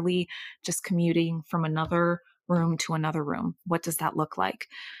literally just commuting from another room to another room. What does that look like?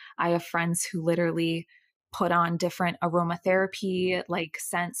 I have friends who literally put on different aromatherapy, like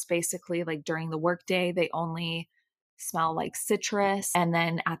scents, basically like during the workday, they only smell like citrus. And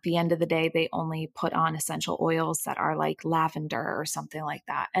then at the end of the day, they only put on essential oils that are like lavender or something like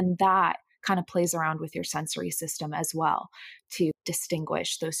that. And that kind of plays around with your sensory system as well to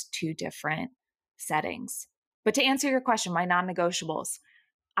distinguish those two different settings. But to answer your question, my non-negotiables,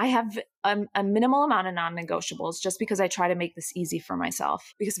 I have a minimal amount of non-negotiables just because I try to make this easy for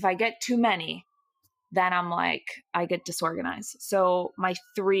myself. Because if I get too many, then I'm like, I get disorganized. So my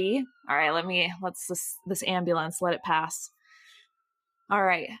 3, all right, this ambulance, let it pass. All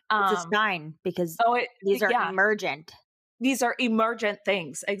right. It's a sign because these are emergent. These are emergent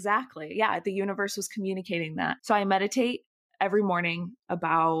things. Exactly. Yeah. The universe was communicating that. So I meditate every morning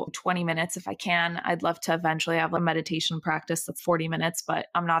about 20 minutes if I can. I'd love to eventually have a meditation practice that's 40 minutes, but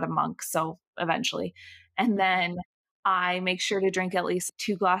I'm not a monk. So eventually. And then I make sure to drink at least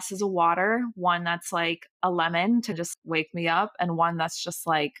 2 glasses of water, one that's like a lemon to just wake me up, and one that's just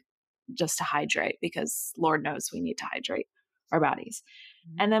to hydrate, because Lord knows we need to hydrate our bodies.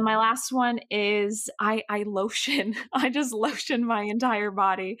 And then my last one is I lotion. I just lotion my entire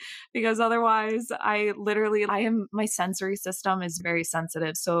body, because otherwise my sensory system is very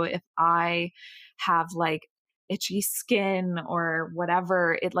sensitive. So if I have like itchy skin or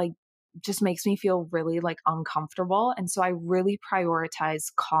whatever, it like just makes me feel really like uncomfortable. And so I really prioritize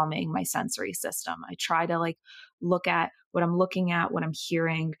calming my sensory system. I try to like look at what I'm looking at, what I'm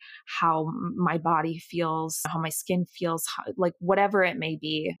hearing, how my body feels, how my skin feels, like whatever it may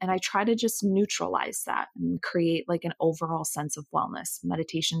be. And I try to just neutralize that and create like an overall sense of wellness.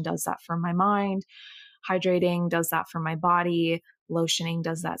 Meditation does that for my mind. Hydrating does that for my body. Lotioning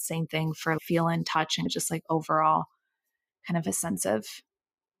does that same thing for feel and touch, and just like overall kind of a sense of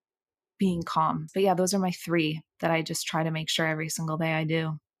being calm. But yeah, those are my 3 that I just try to make sure every single day I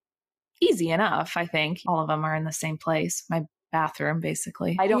do. Easy enough, I think. All of them are in the same place. My bathroom,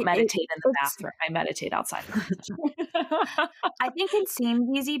 basically. I don't meditate in the bathroom. I meditate outside. I think it seems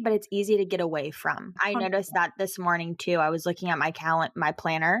easy, but it's easy to get away from. I noticed that this morning too. I was looking at my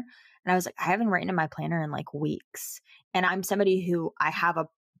planner, and I was like, I haven't written in my planner in like weeks. And I'm somebody who I have a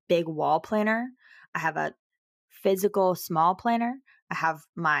big wall planner. I have a physical small planner. I have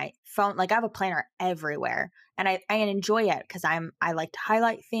my phone, like I have a planner everywhere, and I enjoy it because I like to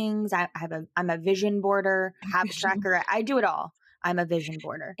highlight things. I'm a vision boarder, habit tracker. I do it all. I'm a vision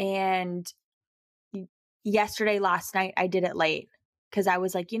boarder. And last night, I did it late because I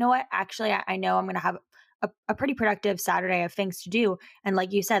was like, you know what? Actually, I know I'm going to have a pretty productive Saturday. I have things to do. And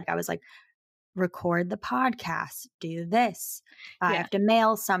like you said, I was like, record the podcast, do this. I have to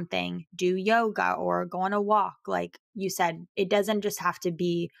mail something, do yoga, or go on a walk. Like you said, it doesn't just have to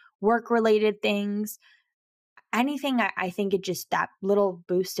be work-related things. Anything, I think it just, that little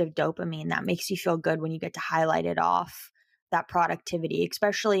boost of dopamine that makes you feel good when you get to highlight it off, that productivity,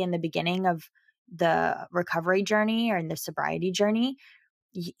 especially in the beginning of the recovery journey or in the sobriety journey,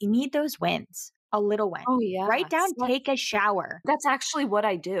 you need those wins. A little win. Oh yeah. Write down, take a shower. That's actually what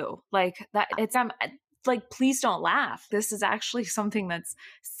I do. Like that it's like, please don't laugh. This is actually something that's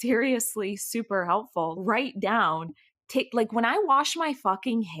seriously super helpful. Write down, take, like when I wash my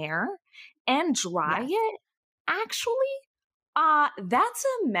fucking hair and dry it, actually, that's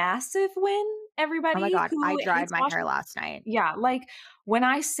a massive win, everybody. Oh my God, I dried my hair last night. Yeah, like when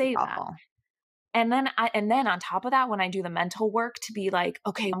I say that, and then on top of that, when I do the mental work to be like,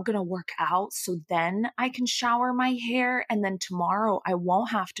 okay, I'm going to work out so then I can shower my hair. And then tomorrow I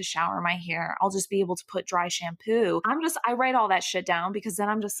won't have to shower my hair. I'll just be able to put dry shampoo. I write all that shit down because then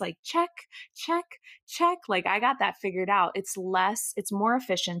I'm just like, check, check, check. Like I got that figured out. It's more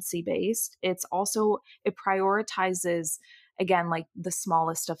efficiency based. It's also, it prioritizes, again, like the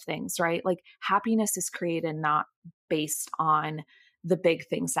smallest of things, right? Like happiness is created not based on the big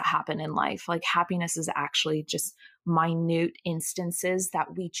things that happen in life. Like happiness is actually just minute instances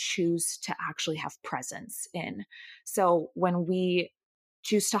that we choose to actually have presence in. So when we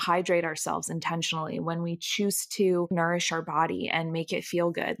choose to hydrate ourselves intentionally, when we choose to nourish our body and make it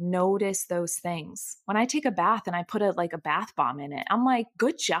feel good, notice those things. When I take a bath and I put a bath bomb in it, I'm like,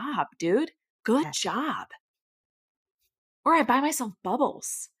 good job, dude. Good job. Or I buy myself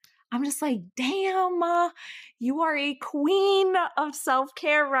bubbles. I'm just like, damn, you are a queen of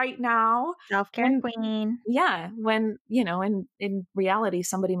self-care right now. Self-care queen. Yeah. When, in reality,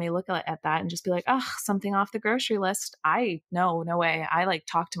 somebody may look at that and just be like, ugh, something off the grocery list. No way. I like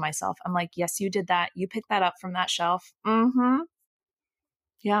talk to myself. I'm like, yes, you did that. You picked that up from that shelf. Mm-hmm.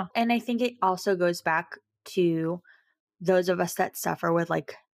 Yeah. And I think it also goes back to those of us that suffer with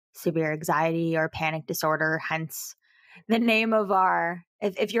like severe anxiety or panic disorder, hence the name of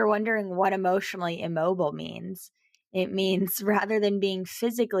if you're wondering what emotionally immobile means, it means rather than being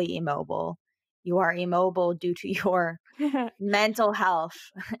physically immobile, you are immobile due to your mental health.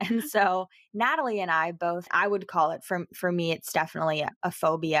 And so Natalie and I both, I would call it, for me, it's definitely a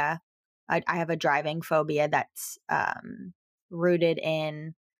phobia. I have a driving phobia that's rooted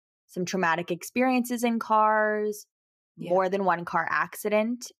in some traumatic experiences in cars, more than one car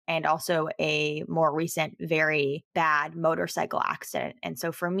accident, and also a more recent, very bad motorcycle accident. And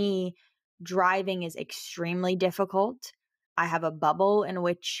so for me, driving is extremely difficult. I have a bubble in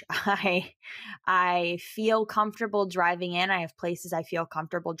which I feel comfortable driving in. I have places I feel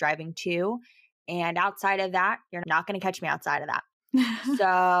comfortable driving to. And outside of that, you're not going to catch me outside of that.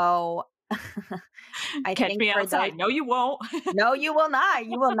 So catch me outside. No, you won't. No, you will not.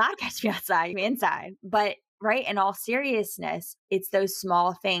 You will not catch me outside. Inside. But right, in all seriousness, it's those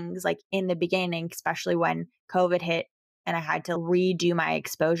small things like in the beginning, especially when COVID hit and I had to redo my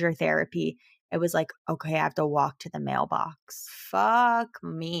exposure therapy. It was like, okay, I have to walk to the mailbox. Fuck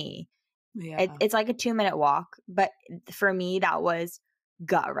me. Yeah. It's like a 2-minute walk. But for me, that was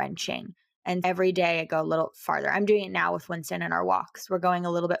gut wrenching. And every day I go a little farther. I'm doing it now with Winston in our walks. We're going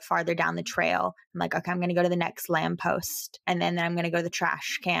a little bit farther down the trail. I'm like, okay, I'm going to go to the next lamppost. And then I'm going to go to the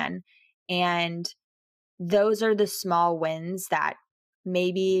trash can. And those are the small wins that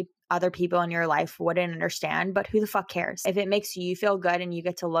maybe other people in your life wouldn't understand, but who the fuck cares? If it makes you feel good and you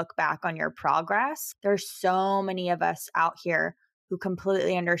get to look back on your progress, there's so many of us out here who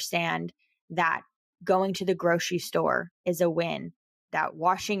completely understand that going to the grocery store is a win, that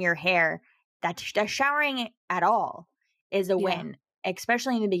washing your hair, that showering at all is a Yeah. win,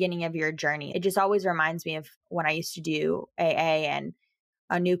 especially in the beginning of your journey. It just always reminds me of when I used to do AA, and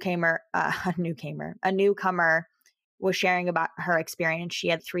a newcomer was sharing about her experience. She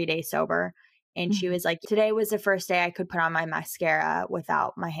had 3 days sober, and she Mhm. was like, today was the first day I could put on my mascara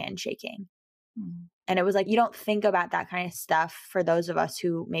without my hand shaking. Mhm. And it was like, you don't think about that kind of stuff for those of us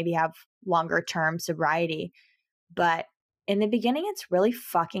who maybe have longer term sobriety. But in the beginning, it's really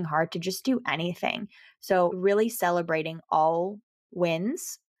fucking hard to just do anything. So really celebrating all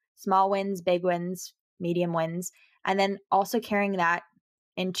wins, small wins, big wins, medium wins, and then also carrying that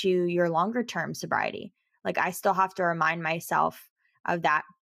into your longer term sobriety. Like, I still have to remind myself of that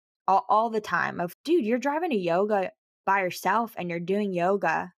all the time of, dude, you're driving to yoga by yourself and you're doing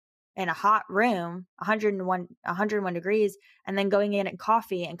yoga in a hot room, 101 degrees, and then going in at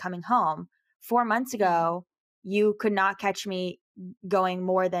coffee and coming home. 4 months ago, you could not catch me going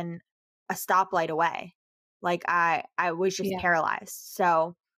more than a stoplight away. Like, I was just Yeah. paralyzed.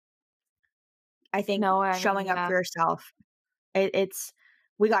 So I think No, I mean, showing up yeah. for yourself, it's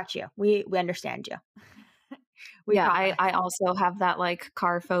we got you. We understand you. We Yeah, promise. I also have that, like,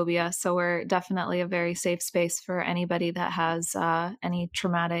 car phobia, so we're definitely a very safe space for anybody that has, any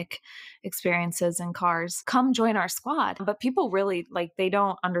traumatic experiences in cars. Come join our squad. But people really, like, they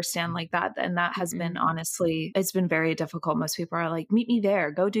don't understand like that, and that has been Mm-mm. honestly it's been very difficult. Most people are like, "Meet me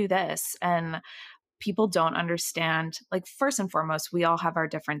there, go do this," and people don't understand, like, first and foremost, we all have our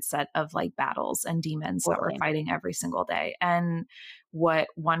different set of, like, battles and demons that we're Totally. fighting every single day, and what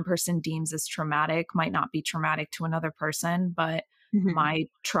one person deems as traumatic might not be traumatic to another person, but Mhm. my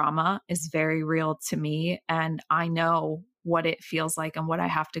trauma is very real to me, and I know what it feels like and what I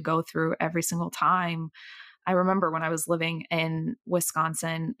have to go through every single time. I remember when I was living in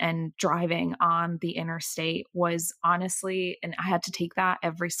Wisconsin, and driving on the interstate was honestly, and I had to take that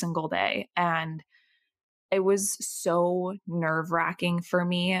every single day, and it was so nerve-wracking for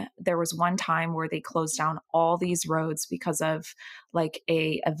me. There was one time where they closed down all these roads because of, like,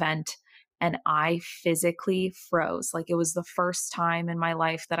 a event, and I physically froze. Like, it was the first time in my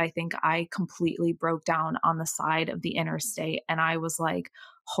life that I think I completely broke down on the side of the interstate, and I was like,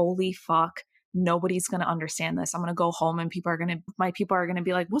 "Holy fuck, nobody's gonna understand this. I'm gonna go home and my people are gonna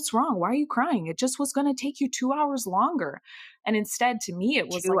be like, 'What's wrong? Why are you crying? It just was gonna take you 2 hours longer.'" And instead, to me, it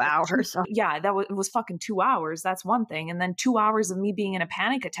was 2 like a 2 hours. yeah, it was fucking 2 hours, that's one thing, and then 2 hours of me being in a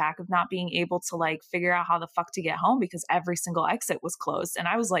panic attack of not being able to, like, figure out how the fuck to get home because every single exit was closed, and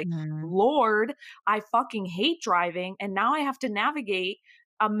I was like, Mhm. "Lord, I fucking hate driving, and now I have to navigate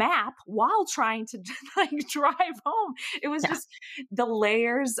a map while trying to, like, drive home." It was Yeah. just the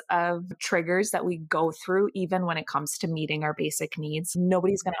layers of triggers that we go through, even when it comes to meeting our basic needs.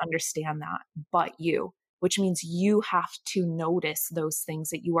 Nobody's gonna understand that but you, which means you have to notice those things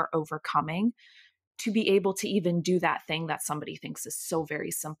that you are overcoming to be able to even do that thing that somebody thinks is so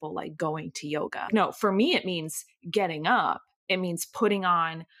very simple, like going to yoga. No, for me, it means getting up. It means putting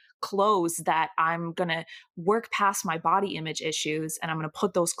on clothes that I'm going to work past my body image issues, and I'm going to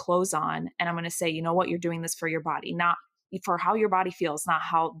put those clothes on, and I'm going to say, you know what, you're doing this for your body, not for how your body feels, not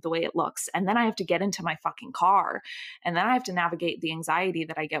how the way it looks. And then I have to get into my fucking car, and then I have to navigate the anxiety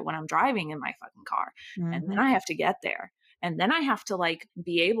that I get when I'm driving in my fucking car. And then Mhm. I have to get there, and then I have to, like,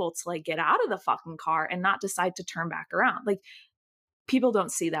 be able to, like, get out of the fucking car and not decide to turn back around. Like, people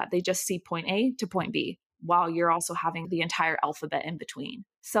don't see that. They just see point A to point B while you're also having the entire alphabet in between.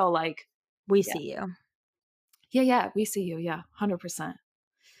 So, like, We yeah. see you. Yeah, we see you. Yeah, 100%.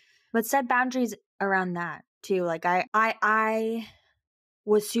 But set boundaries around that too. Like, I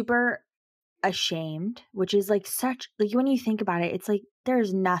was super ashamed, which is like such, like, when you think about it, it's like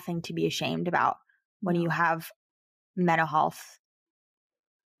there's nothing to be ashamed about when you No. have mental health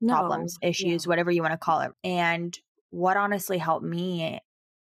No. problems, Yeah. issues, whatever you want to call it. And what honestly helped me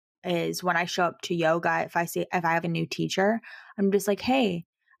is when I show up to yoga, if I have a new teacher, I'm just like, "Hey,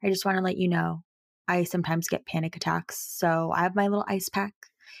 I just want to let you know I sometimes get panic attacks. So I have my little ice pack.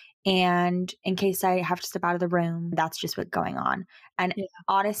 And in case I have to step out of the room, that's just what's going on." And Yeah.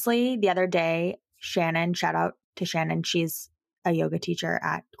 honestly, the other day, Shannon, shout out to Shannon, she's a yoga teacher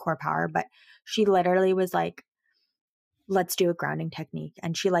at Core Power, but she literally was like, "Let's do a grounding technique."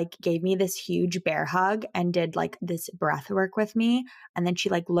 And she like gave me this huge bear hug and did like this breath work with me. And then she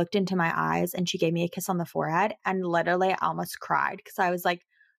like looked into my eyes and she gave me a kiss on the forehead. And literally I almost cried because I was like,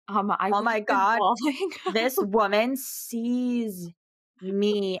 I oh would my have been God, bawling. this woman sees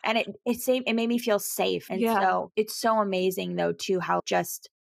me. And it made me feel safe. And Yeah. so it's so amazing though, too, how just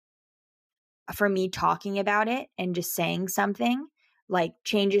for me talking about it and just saying something like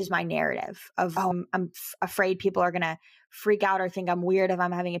changes my narrative of, oh, afraid people are going to freak out or think I'm weird if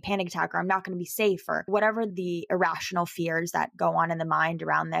I'm having a panic attack, or I'm not going to be safe, or whatever the irrational fears that go on in the mind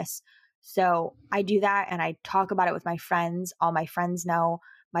around this. So I do that and I talk about it with my friends. All my friends know,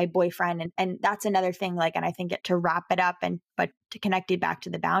 my boyfriend. And that's another thing, like, and I think to wrap it up but to connect it back to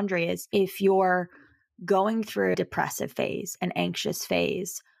the boundary is, if you're going through a depressive phase, an anxious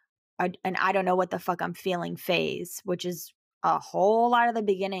phase, and I don't know what the fuck I'm feeling phase, which is a whole lot of the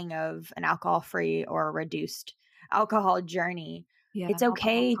beginning of an alcohol-free or reduced alcohol journey. Yeah. It's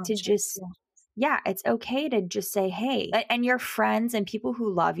Alcohol okay to conscious. just, yeah, it's okay to just say, hey, and your friends and people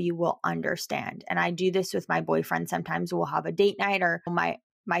who love you will understand. And I do this with my boyfriend. Sometimes we'll have a date night, or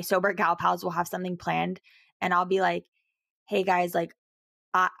my sober gal pals will have something planned, and I'll be like, hey guys, like,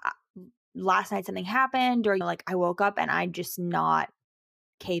 last night something happened, or like I woke up and I'm just not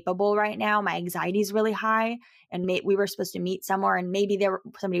capable right now. My anxiety is really high, and we were supposed to meet somewhere, and maybe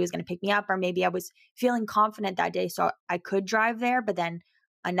somebody was going to pick me up, or maybe I was feeling confident that day so I could drive there. But then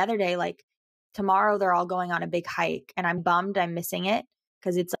another day, like tomorrow, they're all going on a big hike, and I'm bummed I'm missing it,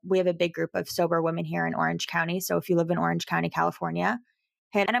 because we have a big group of sober women here in Orange County. So if you live in Orange County, California,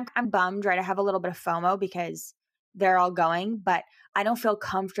 and I'm bummed, right? I have a little bit of FOMO because they're all going, but I don't feel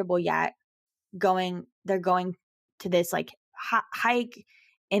comfortable yet they're going to this like hike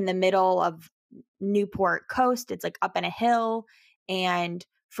in the middle of Newport Coast. It's like up in a hill. And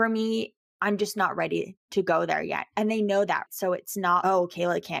for me, I'm just not ready to go there yet. And they know that. So it's not, oh,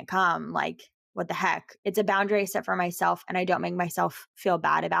 Kayla can't come. Like, what the heck? It's a boundary I set for myself, and I don't make myself feel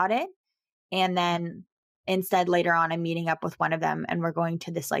bad about it. And then instead, later on, I'm meeting up with one of them, and we're going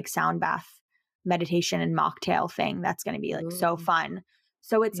to this like sound bath meditation and mocktail thing. That's going to be like so Ooh. fun.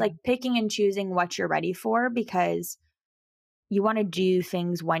 So it's Yeah. like picking and choosing what you're ready for, because you want to do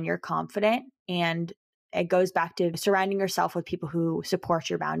things when you're confident. And it goes back to surrounding yourself with people who support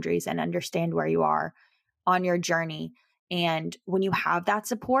your boundaries and understand where you are on your journey. And when you have that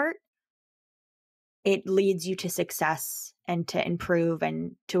support, it leads you to success and to improve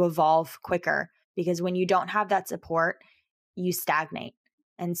and to evolve quicker. Because when you don't have that support, you stagnate.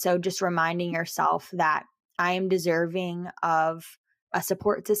 And so just reminding yourself that I am deserving of a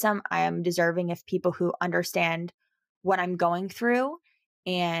support system. I am deserving of people who understand what I'm going through.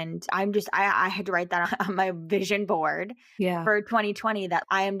 And I had to write that on my vision board Yeah. for 2020, that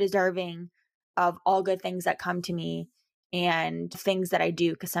I am deserving of all good things that come to me and things that I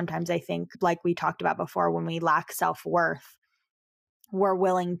do. Because sometimes I think, like we talked about before, when we lack self-worth, we're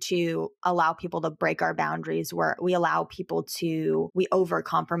willing to allow people to break our boundaries, where we over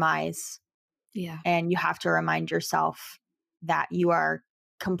compromise. Yeah. And you have to remind yourself that you are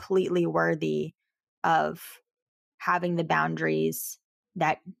completely worthy of having the boundaries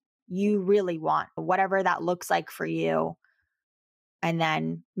that you really want, whatever that looks like for you, and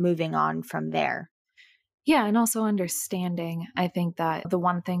then moving on from there. Yeah, and also understanding. I think that the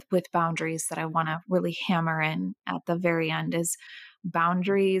one thing with boundaries that I want to really hammer in at the very end is,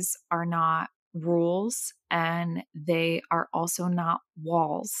 boundaries are not rules, and they are also not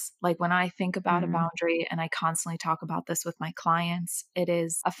walls. Like, when I think about a Mm. boundary, and I constantly talk about this with my clients, it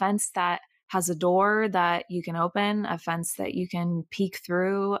is a fence that has a door that you can open, a fence that you can peek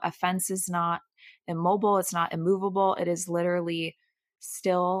through. A fence is not immobile, it's not immovable. It is literally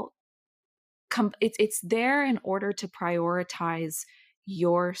still it's there in order to prioritize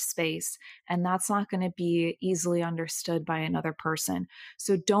your space, and that's not going to be easily understood by another person.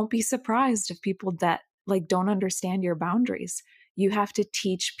 So don't be surprised if people that like don't understand your boundaries. You have to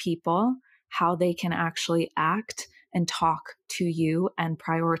teach people how they can actually act and talk to you and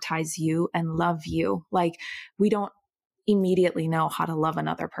prioritize you and love you. Like, we don't immediately know how to love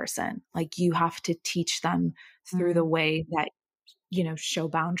another person. Like, you have to teach them through the Mm. way that show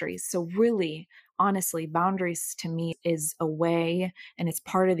boundaries. So really, honestly, boundaries to me is a way, and it's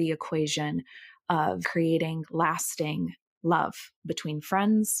part of the equation of creating lasting love between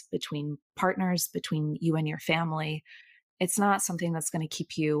friends, between partners, between you and your family. It's not something that's going to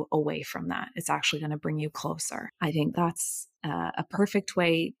keep you away from that. It's actually going to bring you closer. I think that's a perfect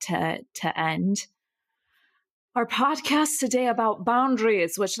way to end our podcast today about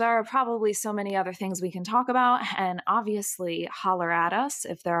boundaries, which there are probably so many other things we can talk about. And obviously, holler at us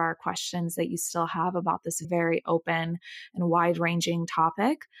if there are questions that you still have about this very open and wide ranging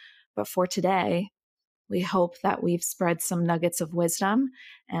topic. But for today, we hope that we've spread some nuggets of wisdom,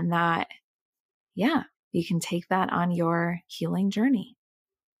 and that, yeah, you can take that on your healing journey.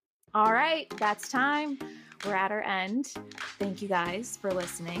 All right, that's time. we're at our end. Thank you guys for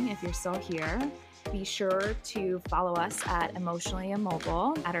listening. If you're still here, be sure to follow us at Emotionally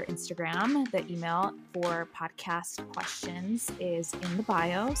Immobile at our Instagram. The email for podcast questions is in the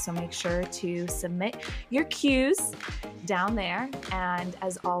bio, so make sure to submit your cues down there. And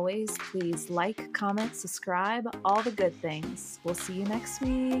as always, please like, comment, subscribe, all the good things. We'll see you next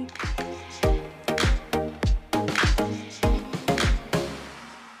week.